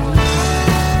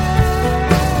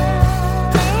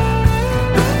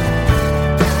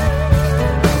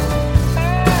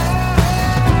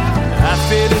 I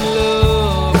fell in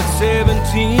love at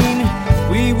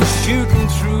 17. We were shooting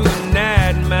through the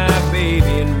night, my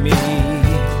baby and me.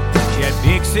 She had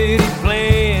big city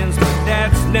plans, but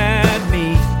that's not me.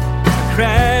 I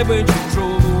cried when she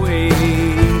drove away.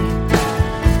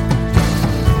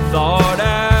 Thought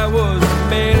I was a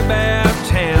man about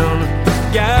town.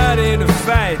 Got into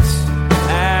fights,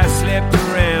 I slept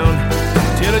around.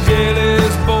 Till a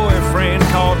jealous boyfriend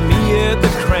called me at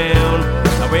the Crown.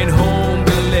 I went home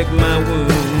to lick my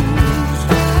wounds.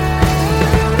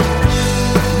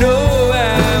 No,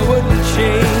 I wouldn't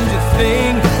change a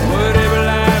thing. Whatever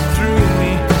life threw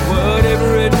me, whatever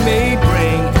it may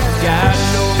bring. Got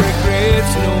no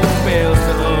regrets, no bells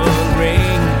to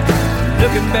unring.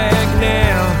 Looking back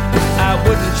now, I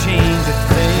wouldn't change a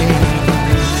thing.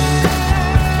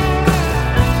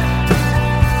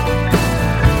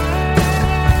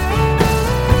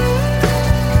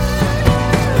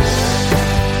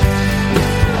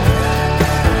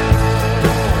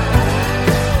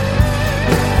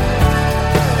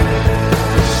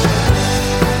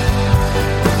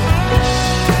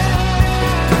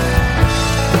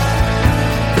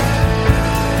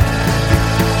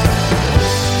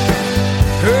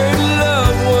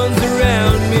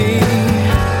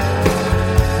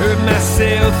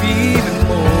 Even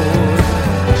more.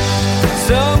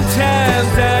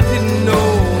 Sometimes I didn't know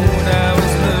what I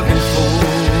was looking for.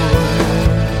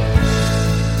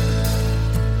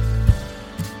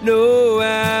 No,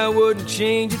 I wouldn't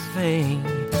change a thing.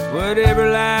 Whatever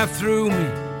life threw me,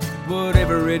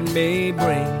 whatever it may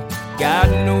bring. Got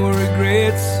no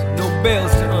regrets, no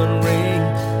bells to unring.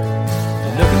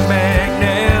 Looking back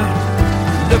now,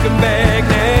 looking back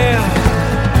now.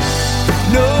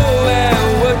 No, I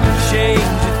wouldn't change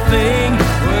a thing.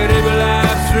 Whatever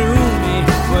life threw me,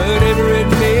 whatever it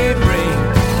may bring.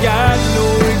 Got no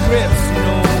regrets,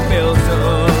 no bells to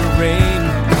unring.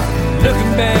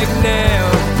 Looking back now,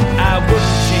 I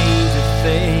wouldn't change a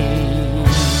thing.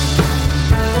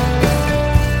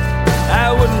 I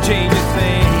wouldn't change a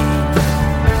thing.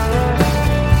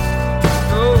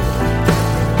 Oh.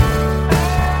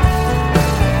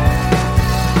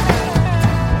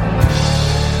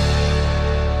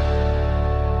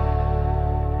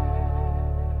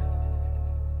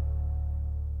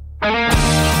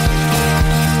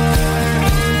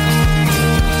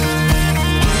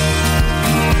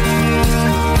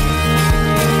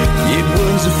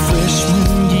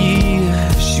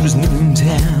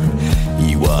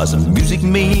 Was a music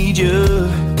major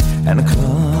and a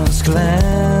class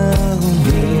clown,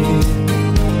 yeah.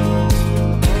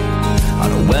 On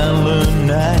a well-earned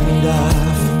night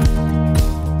off,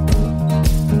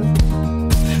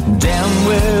 down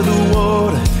where the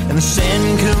water and the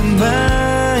sand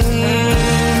combine,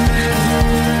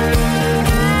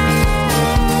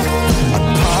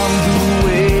 upon the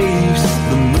waves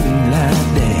the moonlight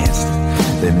danced.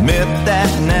 They met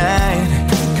that night,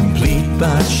 complete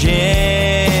by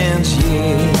chance.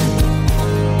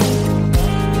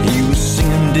 He was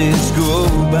singing disco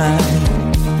by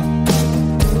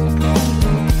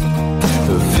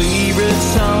her favorite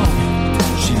song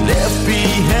she left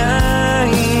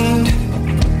behind.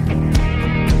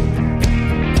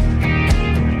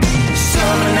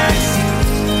 Summer nights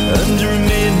under a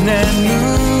midnight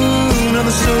moon on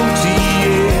the salty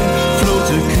air, float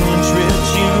to country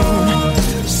tune.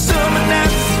 Summer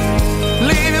nights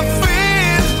leave your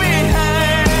friends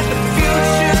behind, the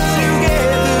future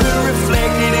together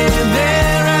reflected in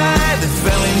their eyes. They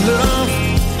fell in love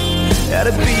at a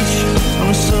beach on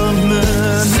a summer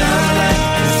night.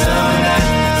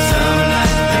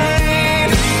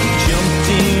 Jumped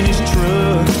in his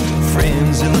truck,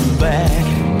 friends in the back,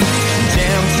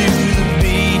 down to the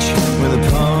beach where the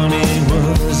party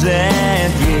was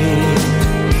at. Yeah,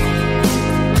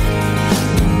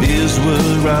 the beers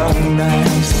were all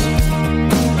nice.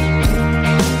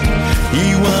 He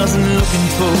wasn't looking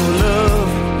for love,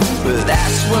 but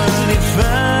that's what he'd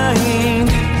find.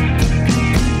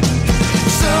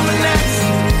 Summer nights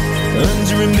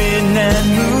under a Under a midnight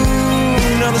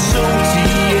moon, on the salty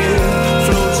air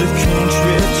floats a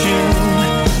country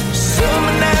tune.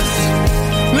 Summer nights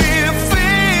leave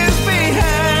fears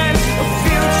behind, a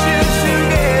future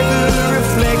together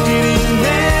reflected in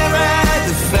their eyes.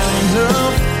 They fell in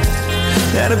love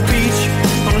at a beach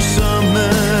on a summer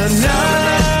night.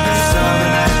 Summer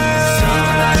night,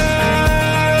 summer night,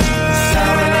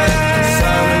 summer night,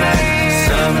 summer night,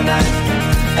 summer night.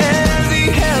 As he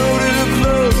held her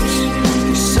close,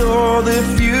 he saw the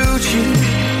future.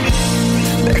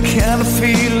 That kind of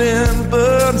feeling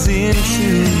burns into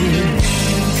you.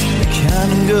 The kind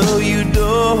of girl you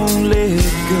don't let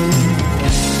go.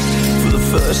 For the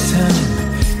first time,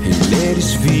 he let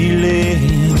his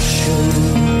feelings show.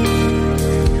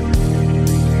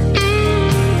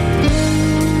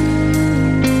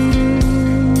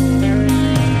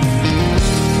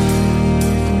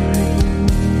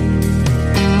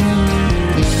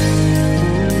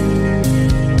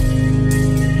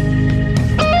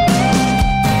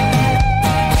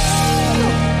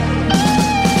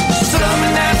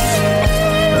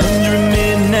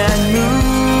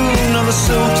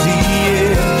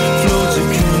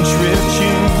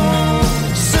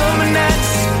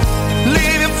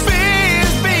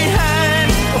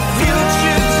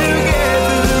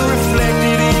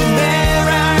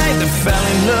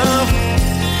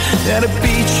 At a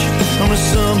beach on a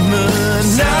summer night.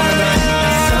 Summer night,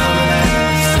 summer night,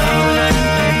 summer night,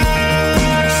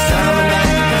 summer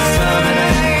night,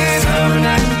 summer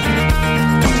night,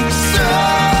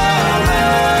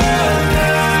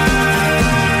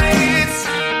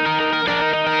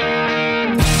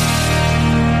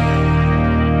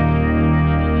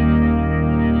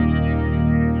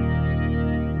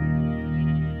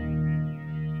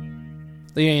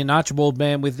 The Ian Archibald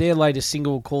Band with their latest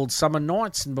single called Summer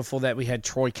Nights, and before that we had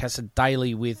Troy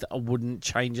Cassar-Daley with I Wouldn't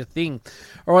Change a Thing.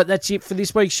 All right, that's it for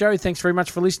this week's show. Thanks very much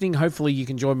for listening. Hopefully you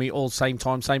can join me all same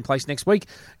time, same place next week.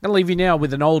 I'm going to leave you now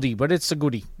with an oldie, but it's a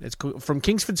goodie. It's from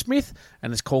Kingsford Smith,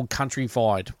 and it's called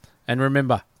Countryfied. And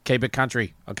remember, keep it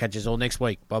country. I'll catch you all next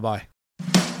week. Bye-bye.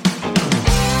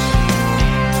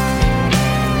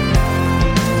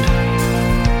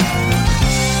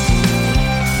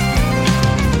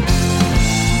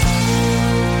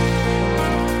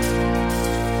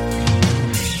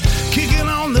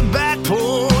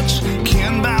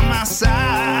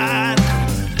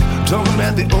 Talking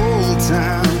about the old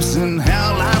times and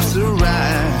how life's a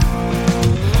ride.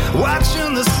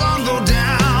 Watching the sun go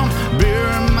down, beer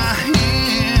in my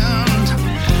hand.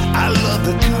 I love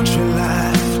the country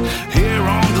life here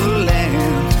on the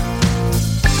land.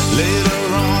 Later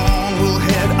on we'll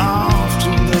head off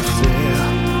to the fair.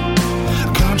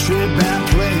 Country band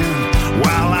playing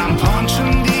while I'm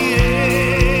punching the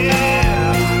air.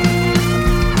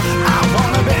 I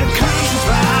wanna be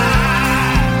countryfied.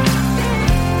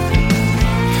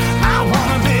 I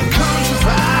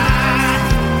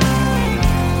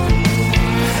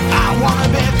wanna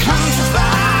be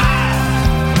countryfied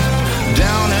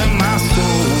down in my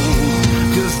soul,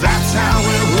 'cause that's how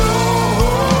we roll.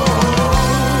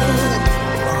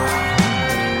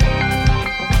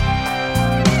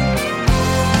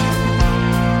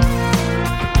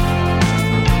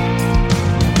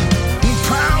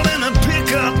 Proud in a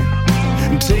pickup,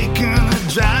 taking a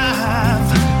drive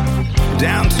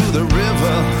down to the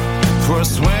river for a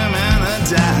swim and a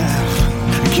dive.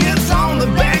 Kids on the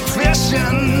back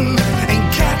fishing and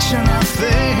catching a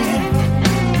thing.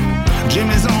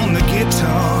 Jimmy's on the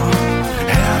guitar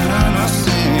having a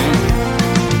sing.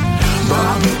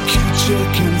 Barbecue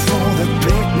chicken for the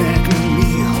picnic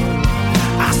meal.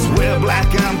 I swear black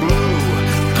and blue,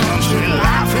 country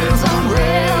life is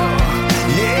unreal.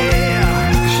 Yeah,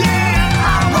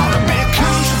 yeah, I wanna be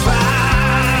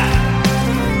countryfied.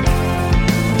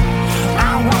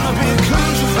 I wanna be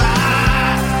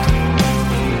countryfied.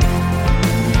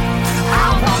 I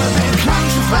wanna be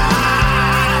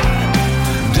countryfied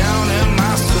down in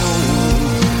my soul,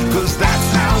 'cause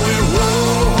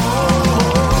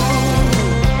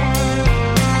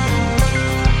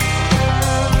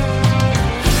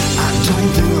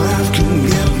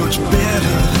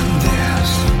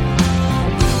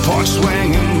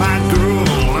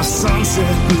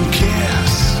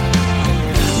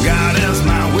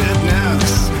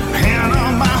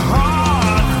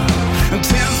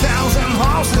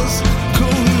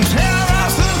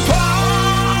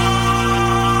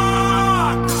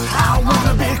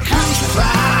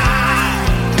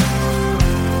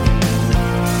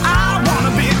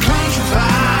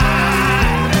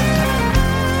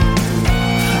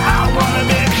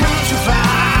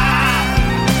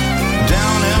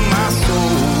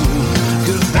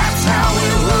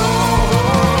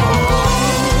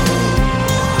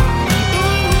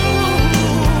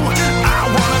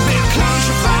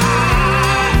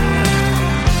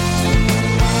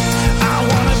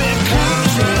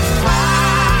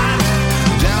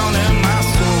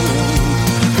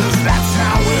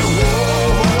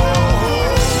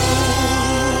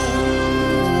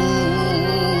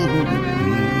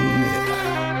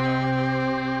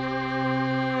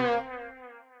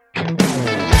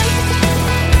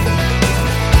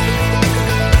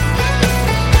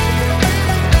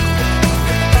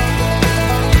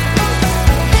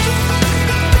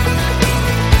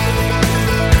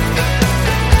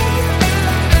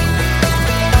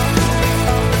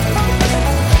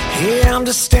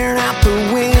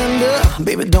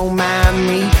don't mind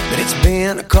me, but it's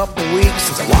been a couple weeks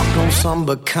since I walked on some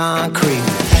but concrete.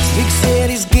 Big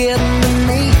city's getting to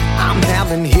me. I'm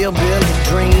having hillbilly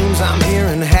dreams. I'm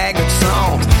hearing haggard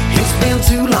songs. It's been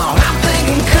too long. I'm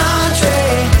thinking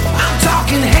country. I'm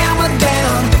talking hammer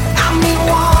down. I mean,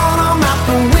 one arm out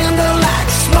the window like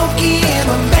Smokey in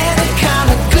a bandit kind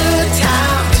of good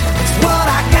times. It's what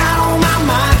I got on my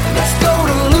mind. Let's go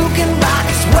to Lukenbach.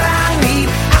 It's what I need.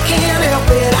 I can't help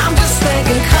it. I'm just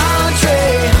thinking country.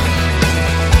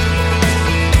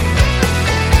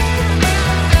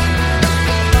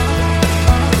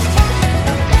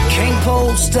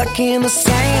 Pole stuck in the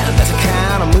sand. That's the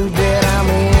kind of mood that I'm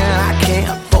in. I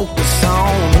can't focus on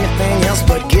anything else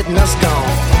but getting us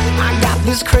gone. I got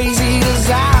this crazy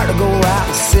desire to go out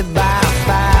and sit by a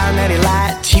fire. Natty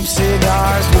light, cheap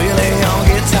cigars, Willie Young